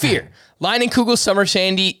 no fear. Line & Kugel Summer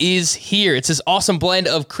Shandy is here. It's this awesome blend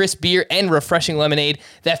of crisp beer and refreshing lemonade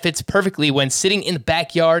that fits perfectly when sitting in the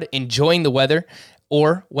backyard enjoying the weather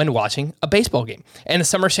or when watching a baseball game. And the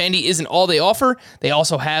Summer Shandy isn't all they offer. They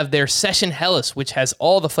also have their Session Helles, which has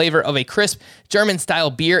all the flavor of a crisp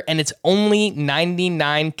German-style beer, and it's only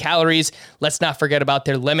 99 calories. Let's not forget about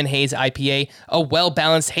their Lemon Haze IPA, a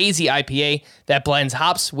well-balanced hazy IPA that blends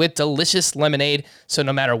hops with delicious lemonade. So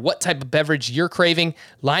no matter what type of beverage you're craving,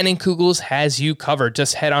 Line & Kugels has you covered.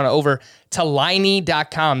 Just head on over to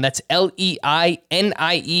Leinie.com. That's LEINIE.com,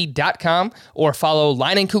 or follow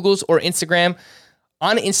Line & Kugels or Instagram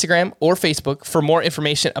on Instagram or Facebook for more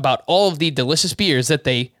information about all of the delicious beers that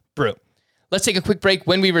they brew. Let's take a quick break.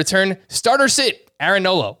 When we return, start or sit, Aaron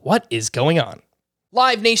Nola, what is going on?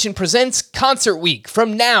 Live Nation presents Concert Week.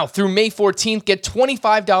 From now through May 14th, get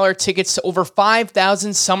 $25 tickets to over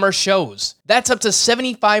 5,000 summer shows. That's up to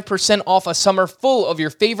 75% off a summer full of your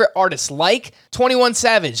favorite artists like 21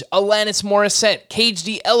 Savage, Alanis Morissette, Cage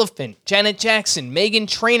the Elephant, Janet Jackson, Meghan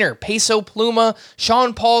Trainor, Peso Pluma,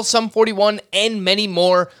 Sean Paul, Sum 41, and many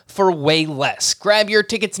more for way less. Grab your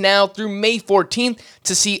tickets now through May 14th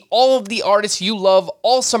to see all of the artists you love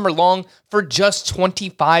all summer long for just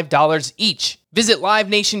 $25 each. Visit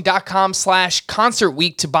livenation.com/concert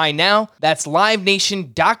week to buy now. That's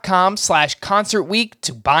livenation.com/concert week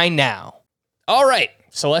to buy now. All right,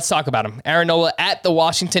 so let's talk about him. Aaron Nola at the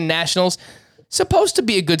Washington Nationals. Supposed to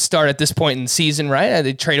be a good start at this point in the season, right?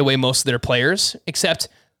 They trade away most of their players, except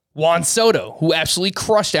Juan Soto, who absolutely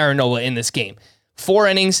crushed Aaron Nola in this game. 4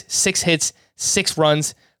 innings, 6 hits, 6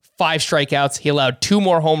 runs, 5 strikeouts. He allowed 2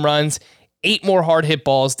 more home runs, 8 more hard hit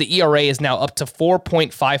balls. The ERA is now up to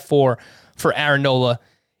 4.54 for Aaron Nola.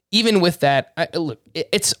 Even with that, look,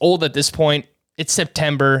 it's old at this point. It's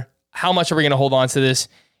September. How much are we going to hold on to this?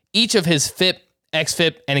 Each of his FIP,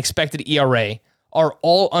 xFIP, and expected ERA are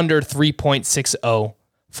all under 3.60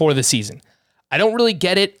 for the season. I don't really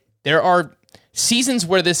get it. There are seasons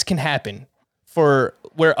where this can happen, for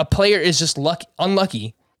where a player is just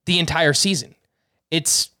unlucky the entire season.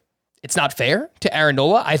 It's not fair to Aaron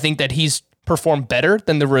Nola. I think that he's performed better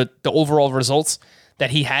than the overall results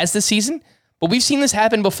that he has this season. But we've seen this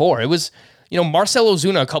happen before. It was, Marcell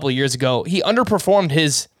Ozuna a couple of years ago. He underperformed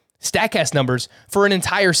his StatCast numbers for an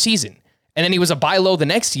entire season. And then he was a buy low the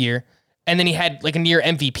next year. And then he had like a near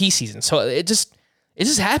MVP season. So it just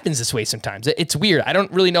happens this way sometimes. It's weird. I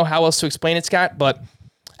don't really know how else to explain it, Scott, but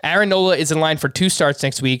Aaron Nola is in line for 2 starts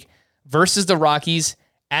next week versus the Rockies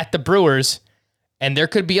at the Brewers. And there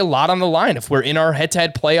could be a lot on the line if we're in our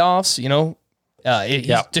head-to-head playoffs.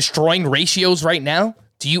 He's destroying ratios right now.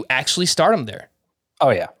 Do you actually start him there?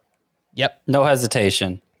 Oh, yeah. Yep. No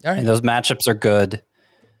hesitation. All right. And those matchups are good.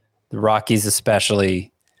 The Rockies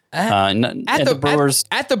especially. At the Brewers.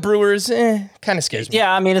 At the Brewers, kind of scares me.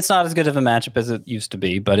 Yeah, I mean, it's not as good of a matchup as it used to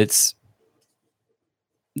be, but it's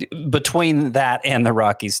between that and the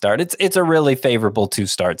Rockies start. It's a really favorable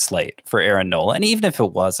 2-start slate for Aaron Nola. And even if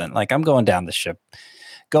it wasn't, I'm going down with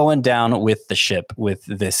the ship with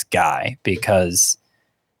this guy, because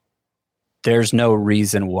there's no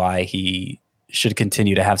reason why he should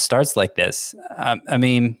continue to have starts like this. I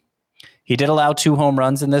mean, he did allow 2 home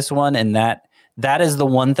runs in this one, and that is the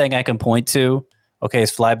one thing I can point to. Okay,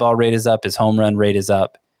 his fly ball rate is up, his home run rate is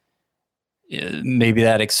up. Maybe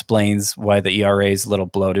that explains why the ERA is a little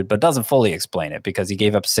bloated, but doesn't fully explain it, because he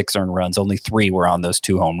gave up 6 earned runs. Only 3 were on those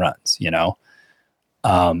 2 home runs,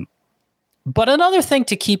 But another thing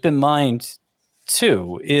to keep in mind,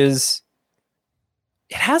 too, is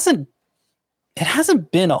it hasn't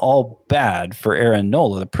been all bad for Aaron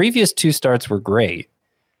Nola. The previous 2 starts were great.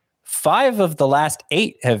 5 of the last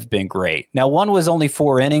 8 have been great. Now, one was only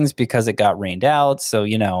 4 innings because it got rained out, so,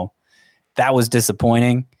 that was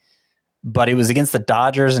disappointing. But it was against the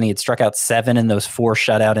Dodgers, and he had struck out 7 in those 4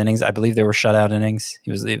 shutout innings. I believe they were shutout innings.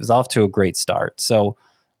 It was off to a great start. So,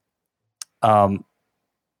 5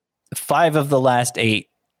 of the last 8,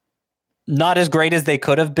 not as great as they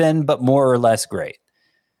could have been, but more or less great.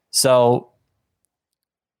 So,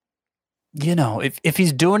 if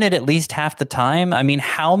he's doing it at least half the time, I mean,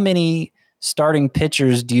 how many starting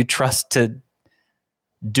pitchers do you trust to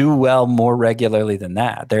do well more regularly than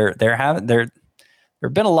that? There have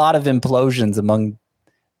been a lot of implosions among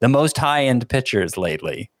the most high-end pitchers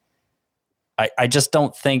lately. I just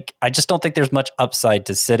don't think there's much upside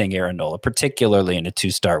to sitting Aaron Nola, particularly in a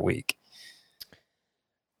 2-start week.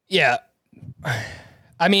 Yeah.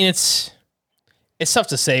 I mean, it's tough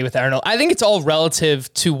to say with Aaron Nola. I think it's all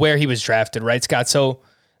relative to where he was drafted, right, Scott? So,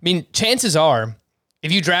 I mean, chances are,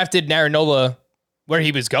 if you drafted Aaron Nola where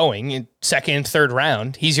he was going in 2nd, 3rd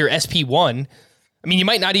round, he's your SP1. I mean, you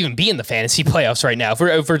might not even be in the fantasy playoffs right now, if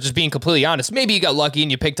we're just being completely honest. Maybe you got lucky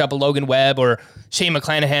and you picked up a Logan Webb or Shane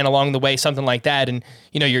McClanahan along the way, something like that, and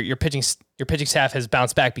your pitching staff has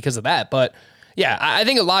bounced back because of that. But yeah, I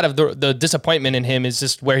think a lot of the disappointment in him is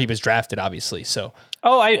just where he was drafted, obviously. So,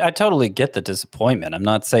 I totally get the disappointment. I'm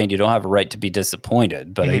not saying you don't have a right to be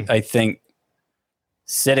disappointed, but I think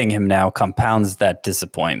sitting him now compounds that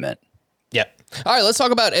disappointment. Yep. All right, let's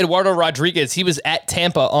talk about Eduardo Rodriguez. He was at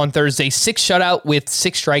Tampa on Thursday, 6 shutout with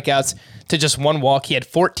 6 strikeouts to just 1 walk. He had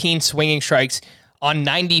 14 swinging strikes on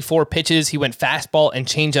 94 pitches. He went fastball and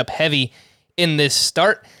changeup heavy in this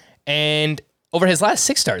start. And over his last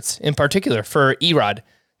 6 starts in particular for Erod,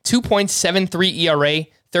 2.73 ERA,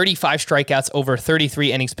 35 strikeouts over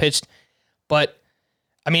 33 innings pitched. But,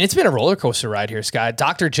 I mean, it's been a roller coaster ride here, Scott.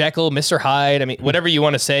 Dr. Jekyll, Mr. Hyde, I mean, whatever you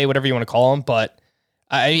want to say, whatever you want to call him, but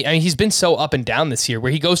I mean, he's been so up and down this year,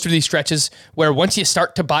 where he goes through these stretches where once you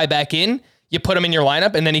start to buy back in, you put him in your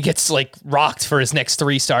lineup, and then he gets like rocked for his next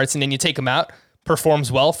 3 starts, and then you take him out,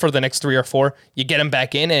 performs well for the next 3 or 4, you get him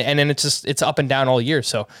back in, and then it's up and down all year.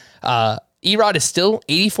 So Erod is still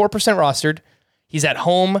 84% rostered. He's at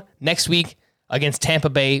home next week against Tampa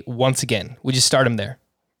Bay once again. Would you start him there?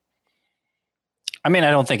 I mean,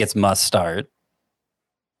 I don't think it's must start,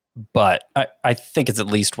 but I think it's at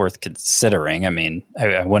least worth considering. I mean,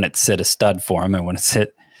 I wouldn't sit a stud for him. I wouldn't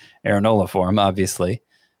sit Aaron Nola for him, obviously.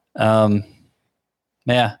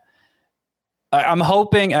 Yeah. I'm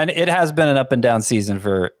hoping, and it has been an up and down season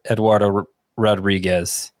for Eduardo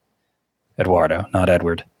Rodriguez. Eduardo, not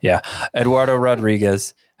Edward. Yeah. Eduardo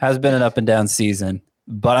Rodriguez has been an up and down season,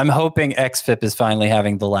 but I'm hoping XFIP is finally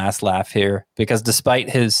having the last laugh here, because despite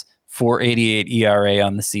his 4.88 ERA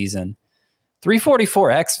on the season,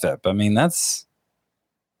 3.44 XFIP. I mean, that's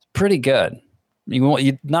pretty good.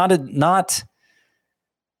 Not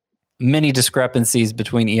many discrepancies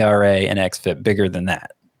between ERA and XFIP bigger than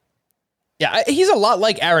that. Yeah, he's a lot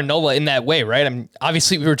like Aaron Nola in that way, right? I mean,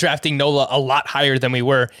 obviously, we were drafting Nola a lot higher than we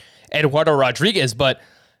were Eduardo Rodriguez, but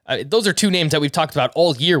those are 2 names that we've talked about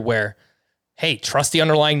all year where, hey, trust the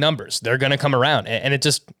underlying numbers. They're going to come around. And it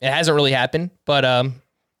hasn't really happened. But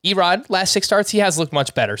Erod, last 6 starts, he has looked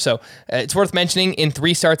much better. So it's worth mentioning, in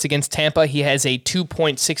 3 starts against Tampa, he has a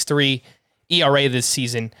 2.63 ERA this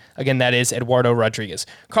season. Again, that is Eduardo Rodriguez.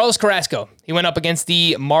 Carlos Carrasco, he went up against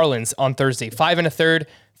the Marlins on Thursday. 5 1/3,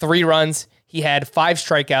 3 runs. He had 5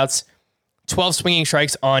 strikeouts, 12 swinging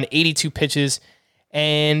strikes on 82 pitches.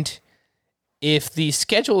 And if the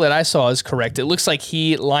schedule that I saw is correct, it looks like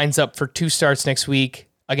he lines up for 2 starts next week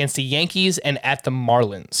against the Yankees and at the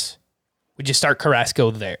Marlins. Would you start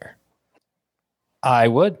Carrasco there? I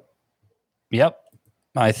would. Yep.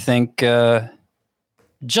 I think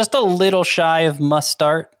just a little shy of must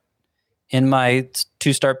start in my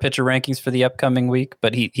 2-start pitcher rankings for the upcoming week,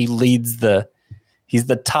 but he leads he's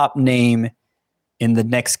the top name in the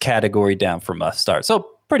next category down for must start. So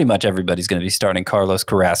pretty much everybody's going to be starting Carlos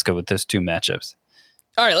Carrasco with those 2 matchups.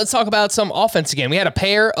 All right, let's talk about some offense again. We had a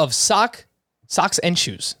pair of socks and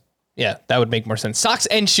shoes. Yeah, that would make more sense. Socks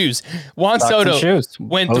and shoes. Juan Soto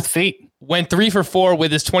both feet. Went 3 for 4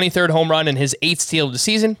 with his 23rd home run and his 8th steal of the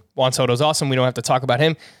season. Juan Soto's awesome. We don't have to talk about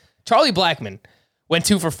him. Charlie Blackmon went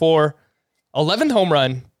 2 for 4, 11th home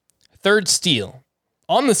run, 3rd steal.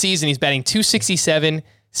 On the season, he's batting .267,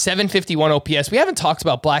 751 OPS. We haven't talked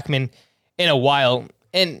about Blackmon in a while,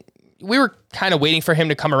 and we were kind of waiting for him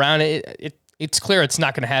to come around. It's clear it's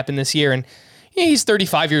not going to happen this year, and he's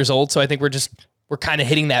 35 years old, so I think we're kind of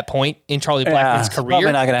hitting that point in Charlie Blackmon's career.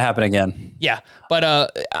 Probably not going to happen again. Yeah, but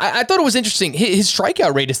I thought it was interesting. His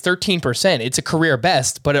strikeout rate is 13%. It's a career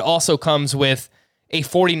best, but it also comes with a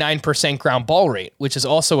 49% ground ball rate, which is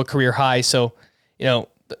also a career high. So,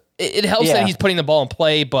 it helps that he's putting the ball in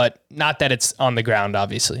play, but not that it's on the ground,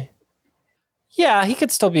 obviously. Yeah, he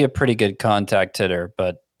could still be a pretty good contact hitter,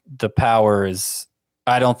 but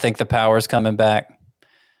I don't think the power is coming back.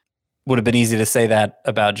 Would have been easy to say that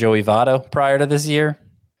about Joey Votto prior to this year,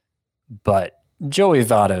 but Joey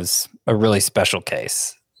Votto's a really special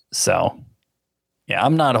case. So, yeah,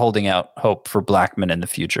 I'm not holding out hope for Blackmon in the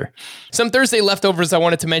future. Some Thursday leftovers I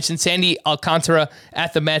wanted to mention. Sandy Alcantara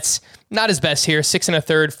at the Mets, not his best here. 6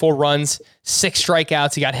 1/3, 4 runs, 6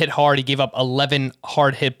 strikeouts. He got hit hard. He gave up 11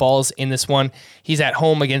 hard hit balls in this one. He's at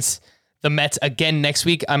home against the Mets again next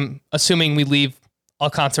week. I'm assuming we leave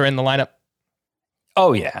Alcantara in the lineup.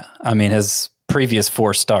 Oh, yeah. I mean, his previous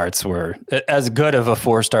 4 starts were as good of a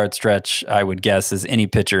 4-start stretch, I would guess, as any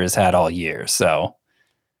pitcher has had all year. So,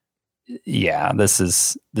 yeah, this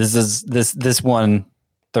one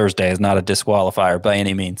Thursday is not a disqualifier by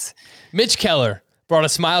any means. Mitch Keller brought a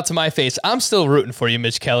smile to my face. I'm still rooting for you,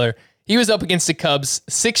 Mitch Keller. He was up against the Cubs,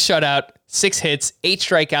 6 shutout, 6 hits, 8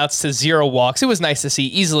 strikeouts to 0 walks. It was nice to see.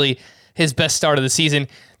 Easily his best start of the season.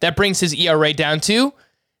 That brings his ERA down to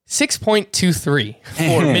 6.23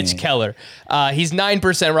 for Mitch Keller. He's 9%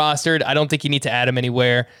 rostered. I don't think you need to add him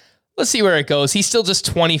anywhere. Let's see where it goes. He's still just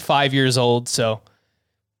 25 years old, so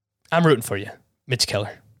I'm rooting for you, Mitch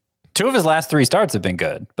Keller. 2 of his last 3 starts have been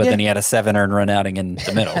good, but then he had a 7 earned run outing in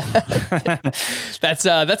the middle. That's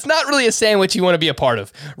not really a sandwich you want to be a part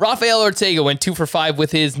of. Rafael Ortega went 2 for 5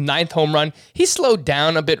 with his 9th home run. He slowed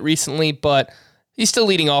down a bit recently, but he's still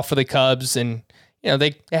leading off for the Cubs, and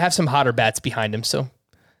they have some hotter bats behind him, so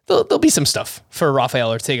there'll be some stuff for Rafael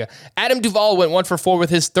Ortega. Adam Duvall went 1 for 4 with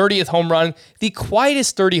his 30th home run, the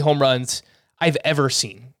quietest 30 home runs I've ever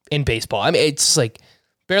seen in baseball. I mean, it's like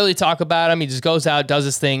barely talk about him. He just goes out, does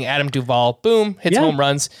his thing. Adam Duvall, boom, hits home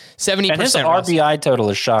runs, 70%. And his RBI total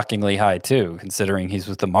is shockingly high too, considering he's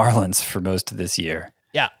with the Marlins for most of this year.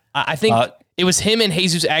 Yeah, I think it was him and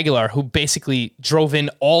Jesus Aguilar who basically drove in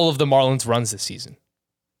all of the Marlins runs this season.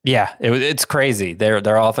 Yeah, it's crazy.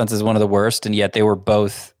 Their offense is one of the worst, and yet they were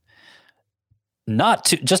both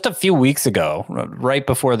just a few weeks ago, right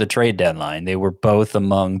before the trade deadline, they were both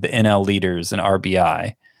among the NL leaders in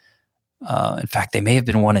RBI. In fact, they may have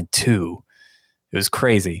been 1 and 2. It was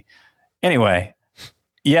crazy. Anyway,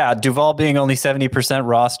 yeah, Duvall being only 70%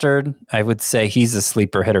 rostered, I would say he's a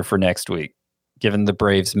sleeper hitter for next week, given the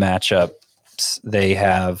Braves matchups they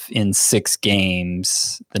have in 6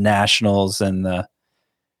 games, the Nationals and the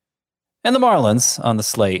Marlins on the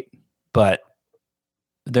slate, but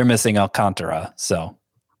they're missing Alcantara. So,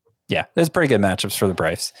 yeah, there's pretty good matchups for the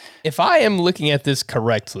Braves. If I am looking at this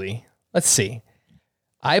correctly, let's see.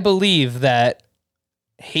 I believe that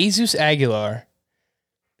Jesus Aguilar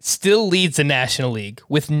still leads the National League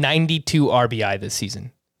with 92 RBI this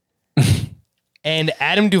season. And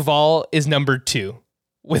Adam Duvall is number 2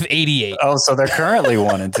 with 88. Oh, so they're currently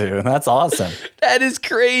 1 and 2. That's awesome. That is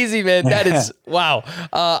crazy, man. That is, wow.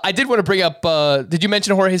 I did want to bring up, did you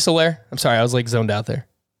mention Jorge Soler? I'm sorry, I was like zoned out there.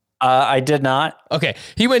 I did not. Okay.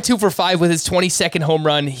 He went 2 for 5 with his 22nd home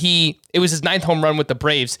run. It was his 9th home run with the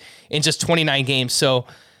Braves in just 29 games. So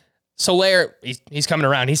Soler, he's coming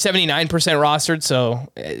around. He's 79% rostered.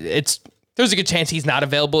 So there's a good chance he's not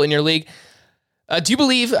available in your league. Do you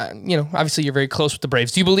believe, obviously you're very close with the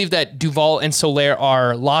Braves. Do you believe that Duvall and Soler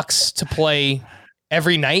are locks to play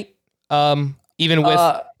every night? Even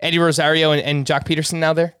with Eddie Rosario and Jock Peterson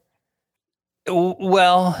now there?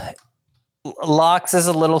 Well, locks is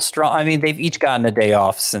a little strong. I mean, they've each gotten a day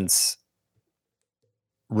off since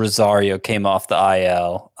Rosario came off the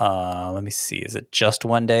IL. Let me see. Is it just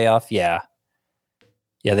 1 day off? Yeah.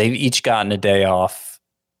 Yeah, they've each gotten a day off.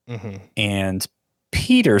 Mm-hmm. And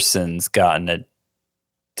Peterson's gotten a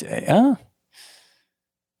day.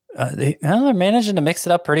 They're managing to mix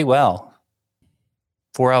it up pretty well.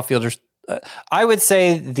 4 outfielders. I would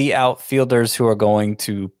say the outfielders who are going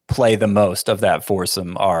to play the most of that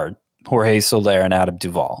foursome are Jorge Soler and Adam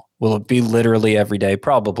Duvall. Will it be literally every day?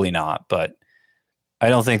 Probably not, but I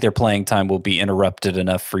don't think their playing time will be interrupted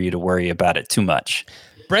enough for you to worry about it too much.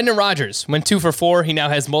 Brendan Rodgers went 2 for 4. He now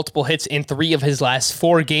has multiple hits in 3 of his last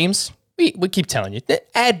 4 games. We keep telling you,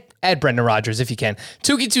 add Brendan Rodgers if you can.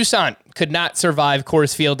 Touki Toussaint could not survive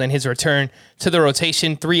Coors Field and his return to the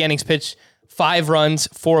rotation. 3 innings pitched, 5 runs,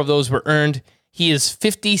 4 of those were earned. He is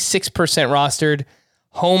 56% rostered.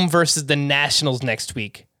 Home versus the Nationals next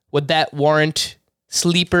week. Would that warrant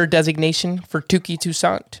sleeper designation for Touki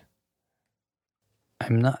Toussaint?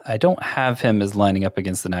 I don't have him as lining up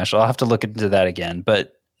against the Nationals. I'll have to look into that again,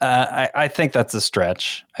 but I think that's a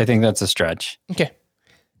stretch. Okay.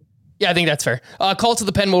 Yeah, I think that's fair. Call to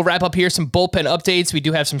the pen. We'll wrap up here. Some bullpen updates. We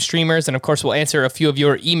do have some streamers, and of course, we'll answer a few of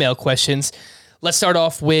your email questions. Let's start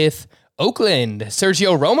off with Oakland.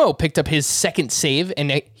 Sergio Romo picked up his 2nd save,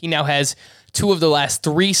 and he now has 2 of the last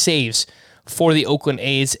 3 saves for the Oakland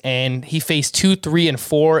A's, and he faced 2, 3, and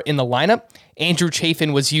 4 in the lineup. Andrew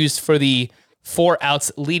Chafin was used for the 4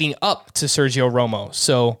 outs leading up to Sergio Romo.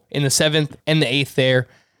 So in the 7th and the 8th there.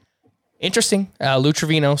 Interesting. Lou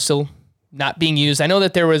Trevino still not being used. I know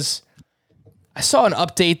that I saw an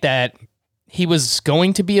update that he was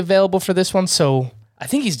going to be available for this one, so I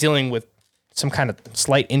think he's dealing with some kind of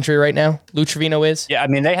slight injury right now. Lou Trevino is. Yeah, I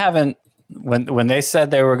mean, they haven't, when they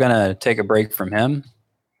said they were going to take a break from him,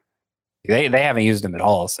 they haven't used him at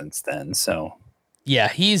all since then, so. Yeah,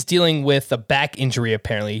 he's dealing with a back injury,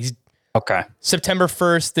 apparently. Okay. September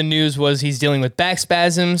 1st, the news was he's dealing with back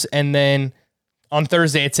spasms, and then on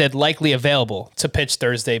Thursday it said likely available to pitch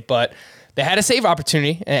Thursday, but they had a save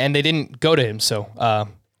opportunity, and they didn't go to him, so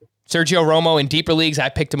Sergio Romo in deeper leagues, I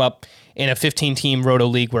picked him up in a 15-team Roto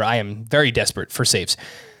league where I am very desperate for saves.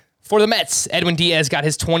 For the Mets, Edwin Diaz got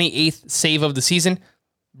his 28th save of the season.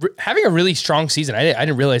 Having a really strong season. I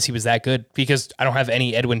didn't realize he was that good because I don't have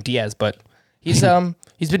any Edwin Diaz, but he's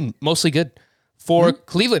been mostly good. For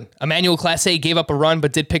Cleveland, Emmanuel Clase gave up a run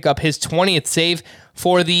but did pick up his 20th save.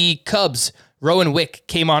 For the Cubs, Rowan Wick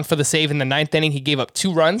came on for the save in the 9th inning. He gave up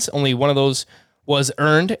 2 runs. Only one of those was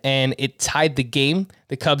earned, and it tied the game.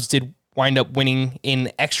 The Cubs did wind up winning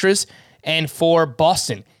in extras. And for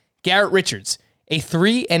Boston, Garrett Richards, a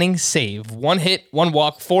 3-inning save. 1 hit, 1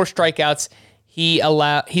 walk, 4 strikeouts. He's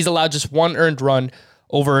allowed just 1 earned run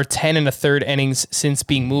over 10 1/3 innings since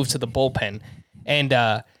being moved to the bullpen.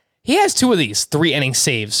 And he has 2 of these 3-inning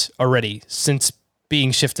saves already since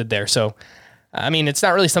being shifted there. So, I mean, it's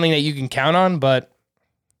not really something that you can count on, but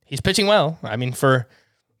he's pitching well. I mean, for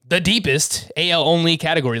the deepest AL-only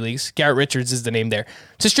category leagues, Garrett Richards is the name there.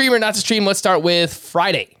 To stream or not to stream, let's start with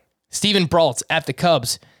Friday. Steven Brault at the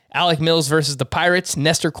Cubs. Alec Mills versus the Pirates.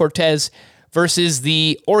 Nestor Cortez versus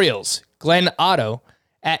the Orioles. Glenn Otto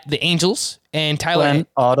at the Angels, and Tyler. Glenn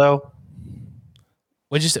Otto.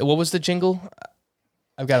 What'd you say? What was the jingle?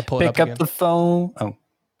 I've got to pull it up Pick up again. the phone. Oh,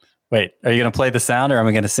 wait. Are you going to play the sound or am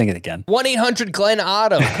I going to sing it again? 1-800 Glenn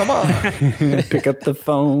Otto. Come on. Pick up the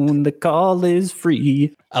phone. The call is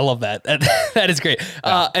free. I love that. That is great.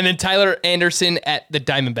 And then Tyler Anderson at the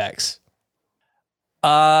Diamondbacks.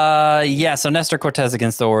 Yeah. So Nestor Cortez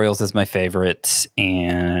against the Orioles is my favorite,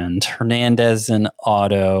 and Hernandez and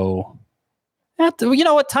Otto. You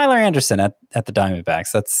know what? Tyler Anderson at the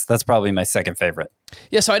Diamondbacks. That's probably my second favorite.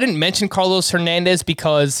 Yeah, so I didn't mention Carlos Hernandez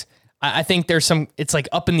because I think there's it's like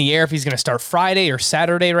up in the air if he's going to start Friday or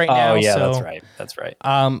Saturday right now. Oh yeah, so, that's right. That's right.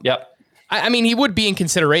 Yep. I mean, he would be in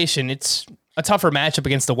consideration. It's a tougher matchup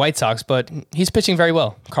against the White Sox, but he's pitching very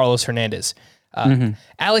well, Carlos Hernandez.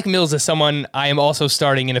 Alec Mills is someone I am also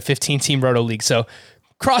starting in a 15-team Roto League, so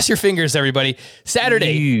cross your fingers, everybody.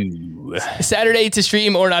 Saturday to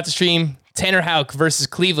stream or not to stream, Tanner Houck versus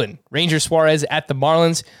Cleveland. Ranger Suarez at the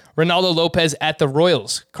Marlins. Ronaldo Lopez at the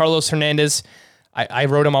Royals. Carlos Hernandez. I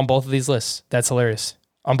wrote him on both of these lists. That's hilarious.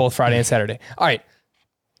 On both Friday and Saturday. All right.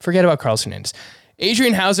 Forget about Carlos Hernandez.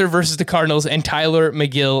 Adrian Hauser versus the Cardinals and Tyler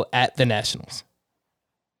McGill at the Nationals.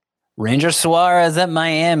 Ranger Suarez at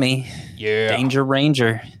Miami. Yeah. Danger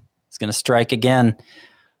Ranger. He's going to strike again.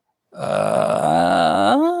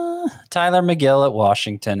 Tyler McGill at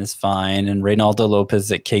Washington is fine, and Reynaldo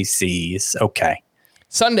Lopez at KC is okay.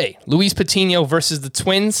 Sunday, Luis Patino versus the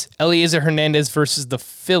Twins. Eliezer Hernandez versus the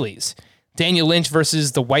Phillies. Daniel Lynch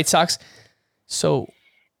versus the White Sox. So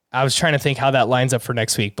I was trying to think how that lines up for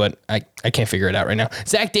next week, but I can't figure it out right now.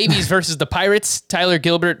 Zach Davies versus the Pirates. Tyler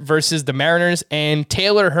Gilbert versus the Mariners. And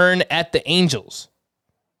Taylor Hearn at the Angels.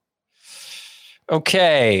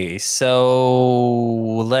 Okay,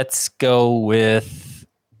 so let's go with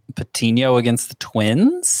Patino against the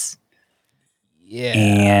Twins. Yeah.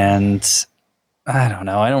 And I don't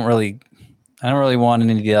know. I don't really want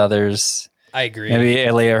any of the others. I agree. Maybe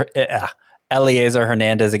Eliezer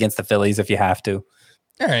Hernandez against the Phillies if you have to.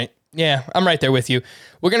 All right. Yeah, I'm right there with you.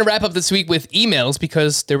 We're going to wrap up this week with emails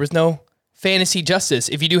because there was no fantasy justice.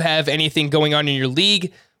 If you do have anything going on in your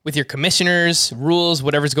league with your commissioners, rules,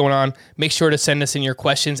 whatever's going on, make sure to send us in your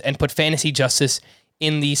questions and put fantasy justice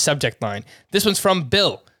in the subject line. This one's from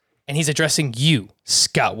Bill, and he's addressing you,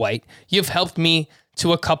 Scott White. You've helped me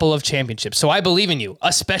to a couple of championships, so I believe in you,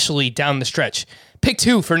 especially down the stretch. Pick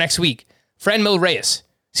 2 for next week. Franmil Reyes,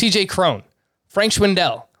 CJ Cron, Frank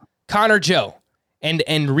Schwindel, Connor Joe, and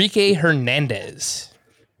Enrique Hernandez.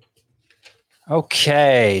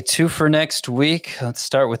 Okay, 2 for next week. Let's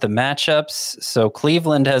start with the matchups. So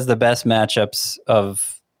Cleveland has the best matchups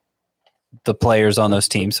of the players on those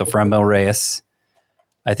teams. So Franmil Reyes,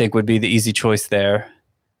 I think, would be the easy choice there.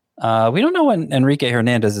 We don't know when Enrique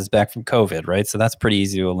Hernandez is back from COVID, right? So that's pretty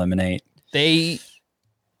easy to eliminate. They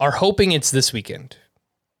are hoping it's this weekend.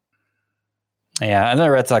 Yeah, and the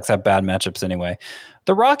Red Sox have bad matchups anyway.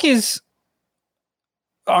 The Rockies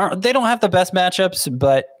they don't have the best matchups,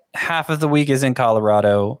 but half of the week is in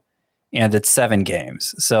Colorado, and it's 7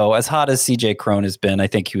 games. So as hot as CJ Cron has been, I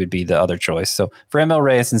think he would be the other choice. So Franmil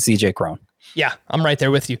Reyes and CJ Cron. Yeah, I'm right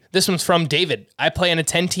there with you. This one's from David. I play in a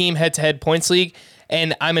 10-team head-to-head points league,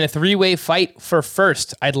 and I'm in a 3-way fight for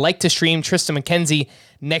first. I'd like to stream Tristan McKenzie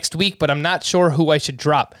next week, but I'm not sure who I should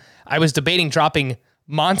drop. I was debating dropping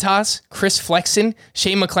Montas, Chris Flexen,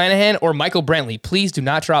 Shane McClanahan, or Michael Brantley. Please do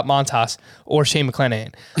not drop Montas or Shane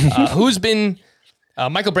McClanahan. Who's been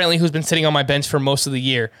Michael Brantley, who's been sitting on my bench for most of the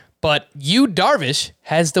year. But Yu Darvish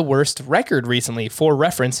has the worst record recently. For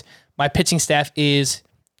reference, my pitching staff is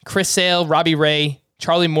Chris Sale, Robbie Ray,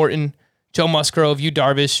 Charlie Morton, Joe Musgrove, Yu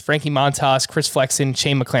Darvish, Frankie Montas, Chris Flexen,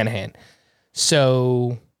 Shane McClanahan.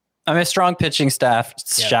 So I mean, a strong pitching staff,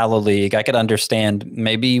 shallow league. I could understand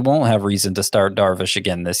maybe you won't have reason to start Darvish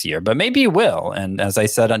again this year, but maybe you will. And as I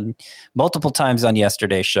said on multiple times on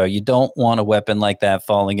yesterday's show, you don't want a weapon like that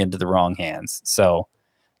falling into the wrong hands. So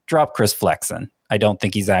drop Chris Flexen. I don't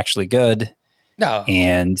think he's actually good. No.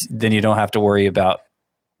 And then you don't have to worry about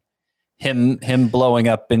him blowing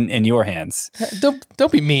up in your hands.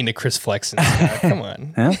 Don't be mean to Chris Flexen. Come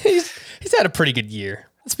on. Huh? He's had a pretty good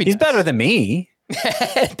year. He's better than me.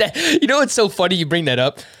 You know what's so funny you bring that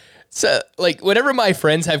up? So, like, whenever my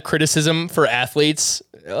friends have criticism for athletes,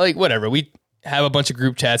 like, whatever, we have a bunch of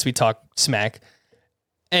group chats, we talk smack,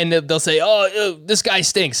 and they'll say, oh, this guy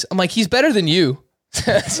stinks. I'm like, he's better than you.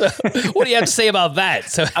 So what do you have to say about that?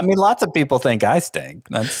 So I mean, lots of people think I stink.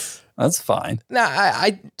 That's fine. Nah,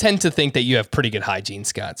 I tend to think that you have pretty good hygiene,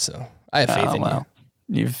 Scott, so I have faith in you.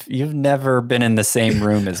 You've never been in the same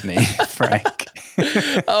room as me, Frank.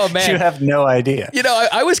 Oh man, You have no idea. You know,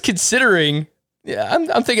 I was considering. Yeah,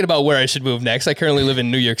 I'm thinking about where I should move next. I currently live in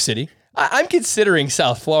New York City. I'm considering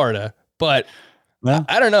South Florida, but Well,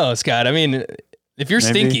 I don't know, Scott. I mean, if you're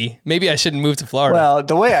stinky, maybe I shouldn't move to Florida. well,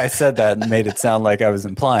 the way I said that made it sound like I was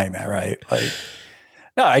implying that, right? Like,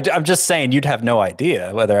 no, I'm just saying you'd have no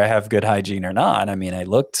idea whether I have good hygiene or not. I mean,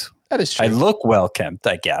 That is true. I look well kept,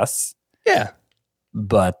 I guess, Yeah,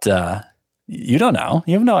 but you don't know.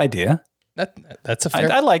 You have no idea. that's a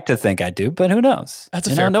fair. I like to think I do, but who knows? That's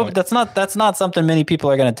a You fair know, point. That's not something many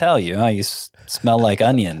people are going to tell you. Oh, you smell like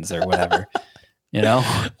onions or whatever. You know?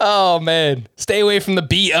 Oh man, stay away from the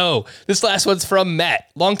BO. This last one's from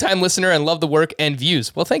Matt, longtime listener and love the work and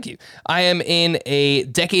views. Well, thank you. I am in a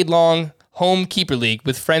decade-long home keeper league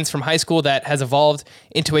with friends from high school that has evolved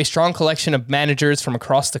into a strong collection of managers from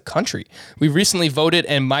across the country. We recently voted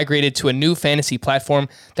and migrated to a new fantasy platform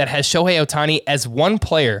that has Shohei Ohtani as one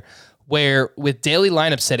player, where with daily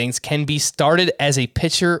lineup settings can be started as a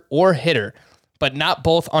pitcher or hitter, but not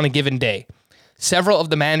both on a given day. Several of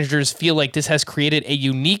the managers feel like this has created a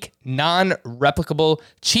unique, non-replicable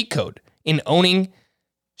cheat code in owning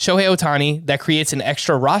Shohei Ohtani that creates an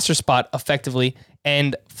extra roster spot effectively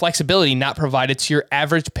and flexibility not provided to your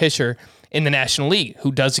average pitcher in the National League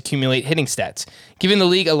who does accumulate hitting stats. Given the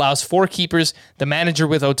league allows 4 keepers, the manager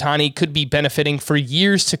with Ohtani could be benefiting for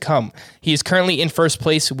years to come. He is currently in first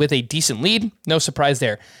place with a decent lead. No surprise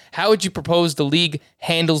there. How would you propose the league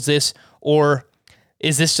handles this, or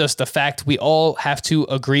is this just a fact we all have to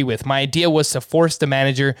agree with? My idea was to force the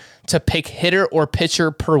manager to pick hitter or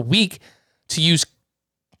pitcher per week to use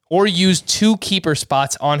 2 keeper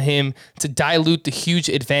spots on him to dilute the huge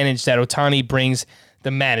advantage that Ohtani brings the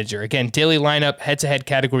manager. Again, daily lineup, head-to-head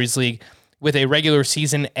categories league with a regular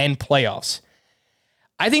season and playoffs.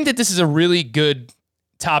 I think that this is a really good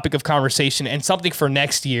topic of conversation and something for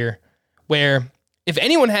next year where if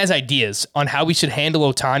anyone has ideas on how we should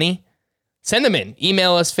handle Ohtani, send them in.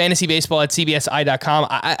 Email us, fantasybaseball@cbsi.com.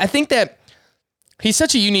 I think that he's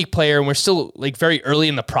such a unique player, and we're still like very early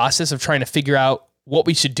in the process of trying to figure out what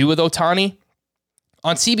we should do with Ohtani.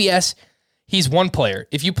 On CBS, he's one player.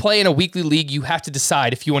 If you play in a weekly league, you have to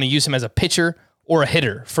decide if you want to use him as a pitcher or a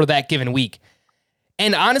hitter for that given week.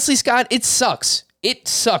 And honestly, Scott, it sucks. It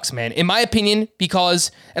sucks, man, in my opinion,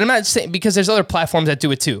 because, and I'm not saying because there's other platforms that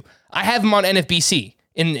do it too. I have him on NFBC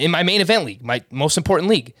in my main event league, my most important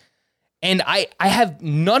league. And I have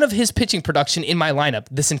none of his pitching production in my lineup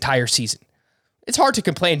this entire season. It's hard to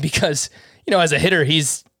complain because, you know, as a hitter,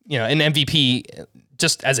 he's, you know, an MVP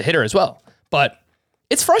just as a hitter as well. But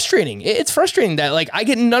it's frustrating. It's frustrating that, like, I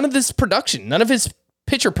get none of this production, none of his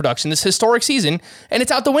pitcher production this historic season, and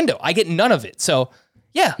it's out the window. I get none of it. So,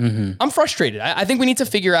 yeah, I'm frustrated. I think we need to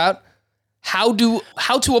figure out how to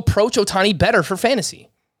approach Ohtani better for fantasy.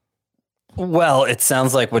 Well, it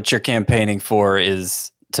sounds like what you're campaigning for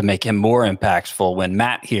is to make him more impactful when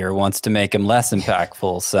Matt here wants to make him less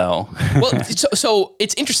impactful. So, Well, so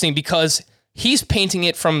it's interesting because he's painting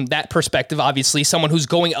it from that perspective, obviously, someone who's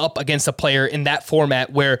going up against a player in that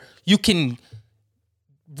format where you can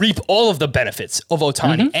reap all of the benefits of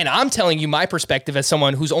Ohtani. And I'm telling you my perspective as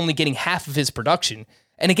someone who's only getting half of his production.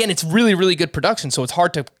 And again, it's really, really good production, so it's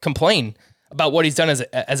hard to complain about what he's done as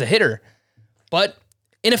a hitter. But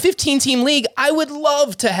in a 15-team league, I would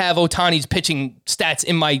love to have Ohtani's pitching stats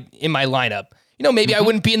in my lineup. You know, maybe I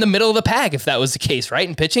wouldn't be in the middle of the pack if that was the case, right,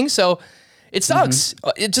 in pitching. So it sucks.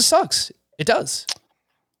 It just sucks. It does.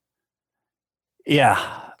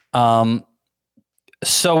 yeah.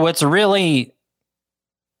 So what's really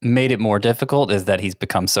made it more difficult is that he's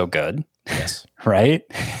become so good. Yes. Right?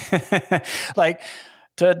 Like,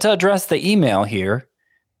 to address the email here,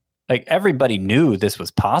 like, everybody knew this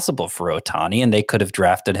was possible for Ohtani and they could have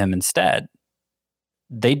drafted him instead.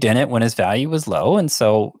 They didn't when his value was low. And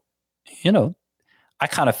so, you know, I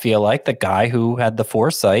kind of feel like the guy who had the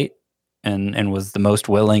foresight and was the most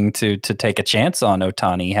willing to take a chance on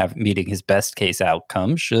Ohtani meeting his best case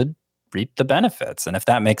outcome should reap the benefits. And if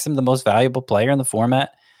that makes him the most valuable player in the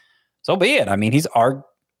format, so be it. I mean,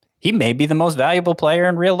 he may be the most valuable player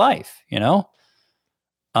in real life, you know?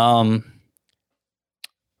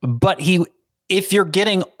 But if you're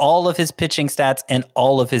getting all of his pitching stats and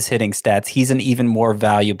all of his hitting stats, he's an even more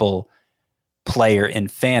valuable player in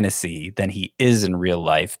fantasy than he is in real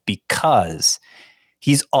life because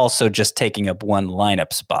he's also just taking up one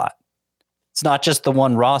lineup spot. It's not just the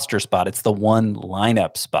one roster spot. It's the one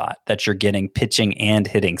lineup spot that you're getting pitching and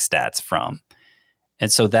hitting stats from.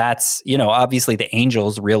 And so that's, you know, obviously the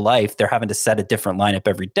Angels, real life, they're having to set a different lineup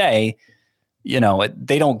every day. You know,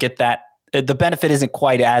 they don't get that. The benefit isn't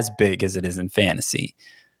quite as big as it is in fantasy.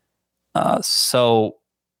 So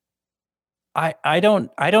I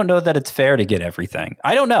don't know that it's fair to get everything.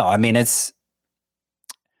 I don't know. I mean, it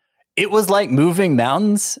was like moving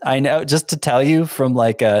mountains. I know, just to tell you from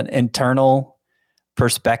like an internal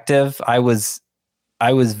perspective, I was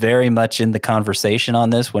very much in the conversation on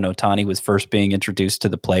this when Ohtani was first being introduced to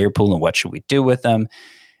the player pool and what should we do with them.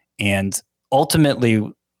 And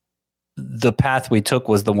ultimately, the path we took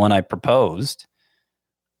was the one I proposed.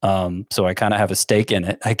 So I kind of have a stake in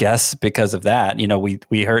it, I guess, because of that. You know,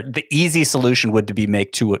 we heard the easy solution would be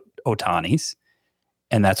make 2 Ohtanis,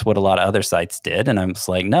 and that's what a lot of other sites did. And I'm just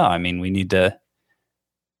like, no, I mean, we need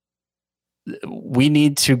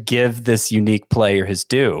to give this unique player his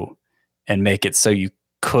due and make it so you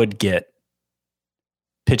could get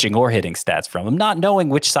pitching or hitting stats from him, not knowing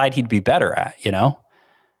which side he'd be better at, you know?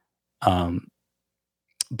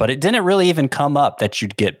 But it didn't really even come up that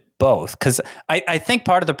you'd get both. Because I think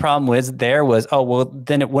part of the problem was, oh, well,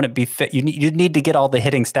 then it wouldn't be fit. You'd need to get all the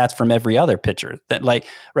hitting stats from every other pitcher. That, like,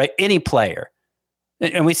 right, any player.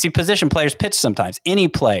 And we see position players pitch sometimes. Any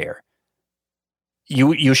player,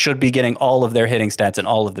 you should be getting all of their hitting stats and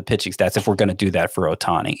all of the pitching stats if we're going to do that for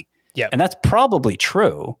Ohtani. Yeah. And that's probably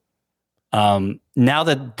true. Now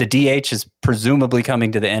that the DH is presumably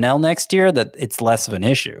coming to the NL next year, that it's less of an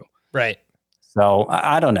issue. Right. So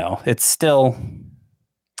I don't know. It's still,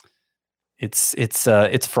 it's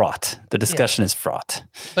fraught. The discussion is fraught.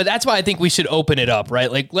 But that's why I think we should open it up, right?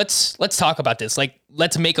 Like, let's talk about this. Like,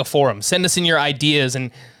 let's make a forum. Send us in your ideas.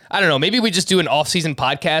 And I don't know, maybe we just do an off-season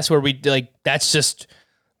podcast where we, like, that's just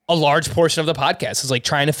a large portion of the podcast is like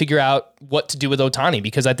trying to figure out what to do with Ohtani,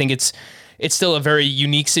 because I think it's still a very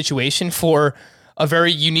unique situation for a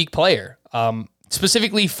very unique player.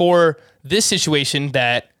 Specifically for this situation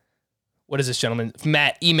that, what is this gentleman,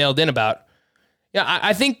 Matt, emailed in about. Yeah,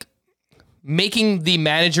 I think making the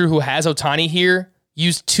manager who has Ohtani here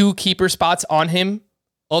use 2 keeper spots on him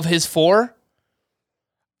of his 4,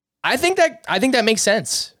 I think that makes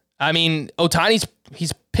sense. I mean,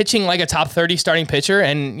 he's pitching like a top 30 starting pitcher,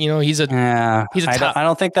 and you know he's a top. I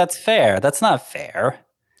don't think that's fair. That's not fair.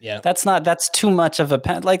 Yeah, that's too much of a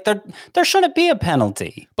like there shouldn't be a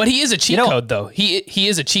penalty. But he is a cheat code, though. He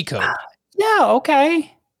is a cheat code. Yeah.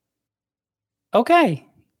 Okay. Like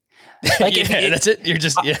that's it. You're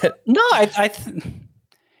just No,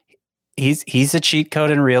 he's a cheat code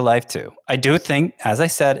in real life too. I do think, as I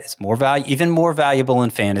said, it's even more valuable in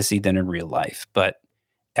fantasy than in real life. But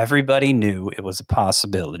everybody knew it was a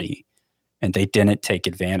possibility, and they didn't take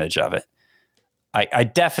advantage of it. I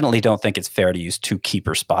definitely don't think it's fair to use 2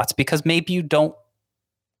 keeper spots, because maybe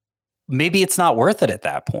it's not worth it at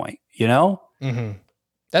that point, you know? Mm-hmm.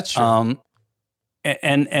 That's true.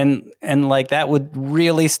 And like that would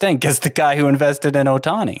really stink as the guy who invested in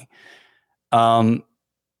Ohtani. I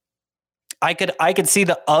could see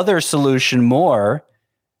the other solution more,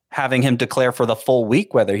 having him declare for the full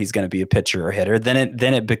week whether he's going to be a pitcher or hitter. Then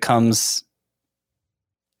it becomes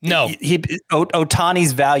no.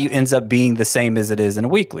 Ohtani's value ends up being the same as it is in a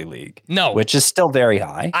weekly league. No, which is still very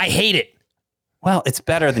high. I hate it. Well, it's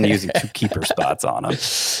better than using 2 keeper spots on him.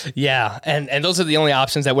 Yeah, and those are the only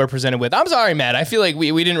options that we're presented with. I'm sorry, Matt. I feel like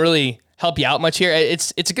we didn't really help you out much here.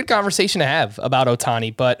 It's a good conversation to have about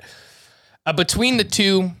Ohtani, but between the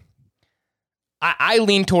 2, I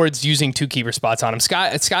lean towards using 2 keeper spots on him.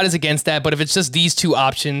 Scott is against that, but if it's just these 2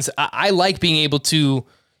 options, I like being able to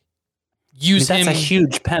use him. That's a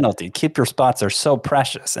huge penalty. Keeper spots are so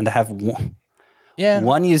precious, and to have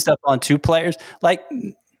one used up on 2 players, like.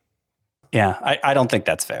 Yeah, I don't think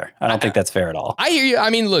that's fair. I don't think that's fair at all. I hear you.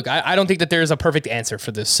 I mean, look, I don't think that there's a perfect answer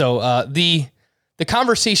for this. So the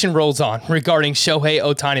conversation rolls on regarding Shohei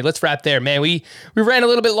Ohtani. Let's wrap there, man. We ran a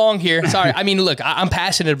little bit long here. Sorry. I mean, look, I'm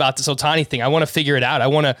passionate about this Ohtani thing. I want to figure it out.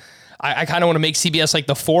 I kind of want to make CBS like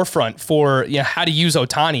the forefront for how to use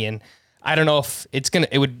Ohtani, and I don't know if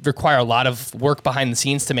it would require a lot of work behind the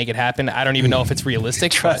scenes to make it happen. I don't even know if it's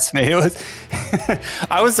realistic. Trust me,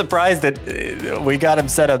 I was surprised that we got him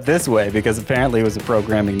set up this way, because apparently it was a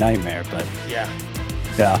programming nightmare. But yeah,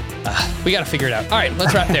 we got to figure it out. All right,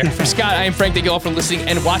 let's wrap there. For Scott, I am Frank. Thank you all for listening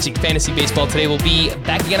and watching Fantasy Baseball Today. We'll be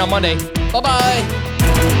back again on Monday. Bye-bye.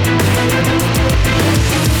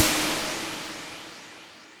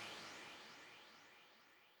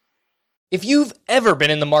 If you've ever been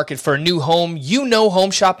in the market for a new home, you know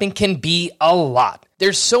home shopping can be a lot.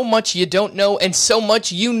 There's so much you don't know and so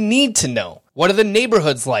much you need to know. What are the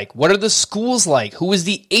neighborhoods like? What are the schools like? Who is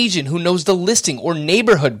the agent who knows the listing or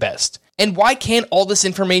neighborhood best? And why can't all this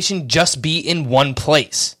information just be in one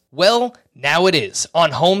place? Well, now it is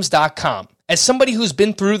on Homes.com. As somebody who's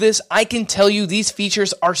been through this, I can tell you these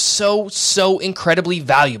features are so incredibly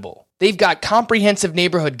valuable. They've got comprehensive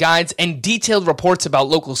neighborhood guides and detailed reports about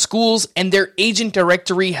local schools, and their agent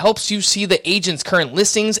directory helps you see the agent's current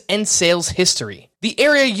listings and sales history. The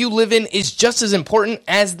area you live in is just as important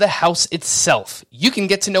as the house itself. You can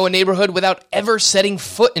get to know a neighborhood without ever setting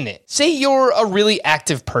foot in it. Say you're a really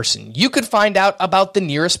active person. You could find out about the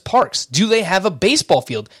nearest parks. Do they have a baseball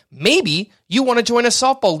field? Maybe you want to join a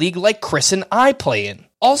softball league like Chris and I play in.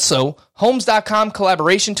 Also, Homes.com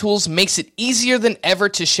collaboration tools makes it easier than ever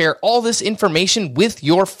to share all this information with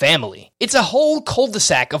your family. It's a whole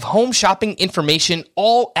cul-de-sac of home shopping information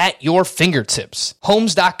all at your fingertips.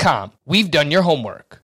 Homes.com. We've done your homework.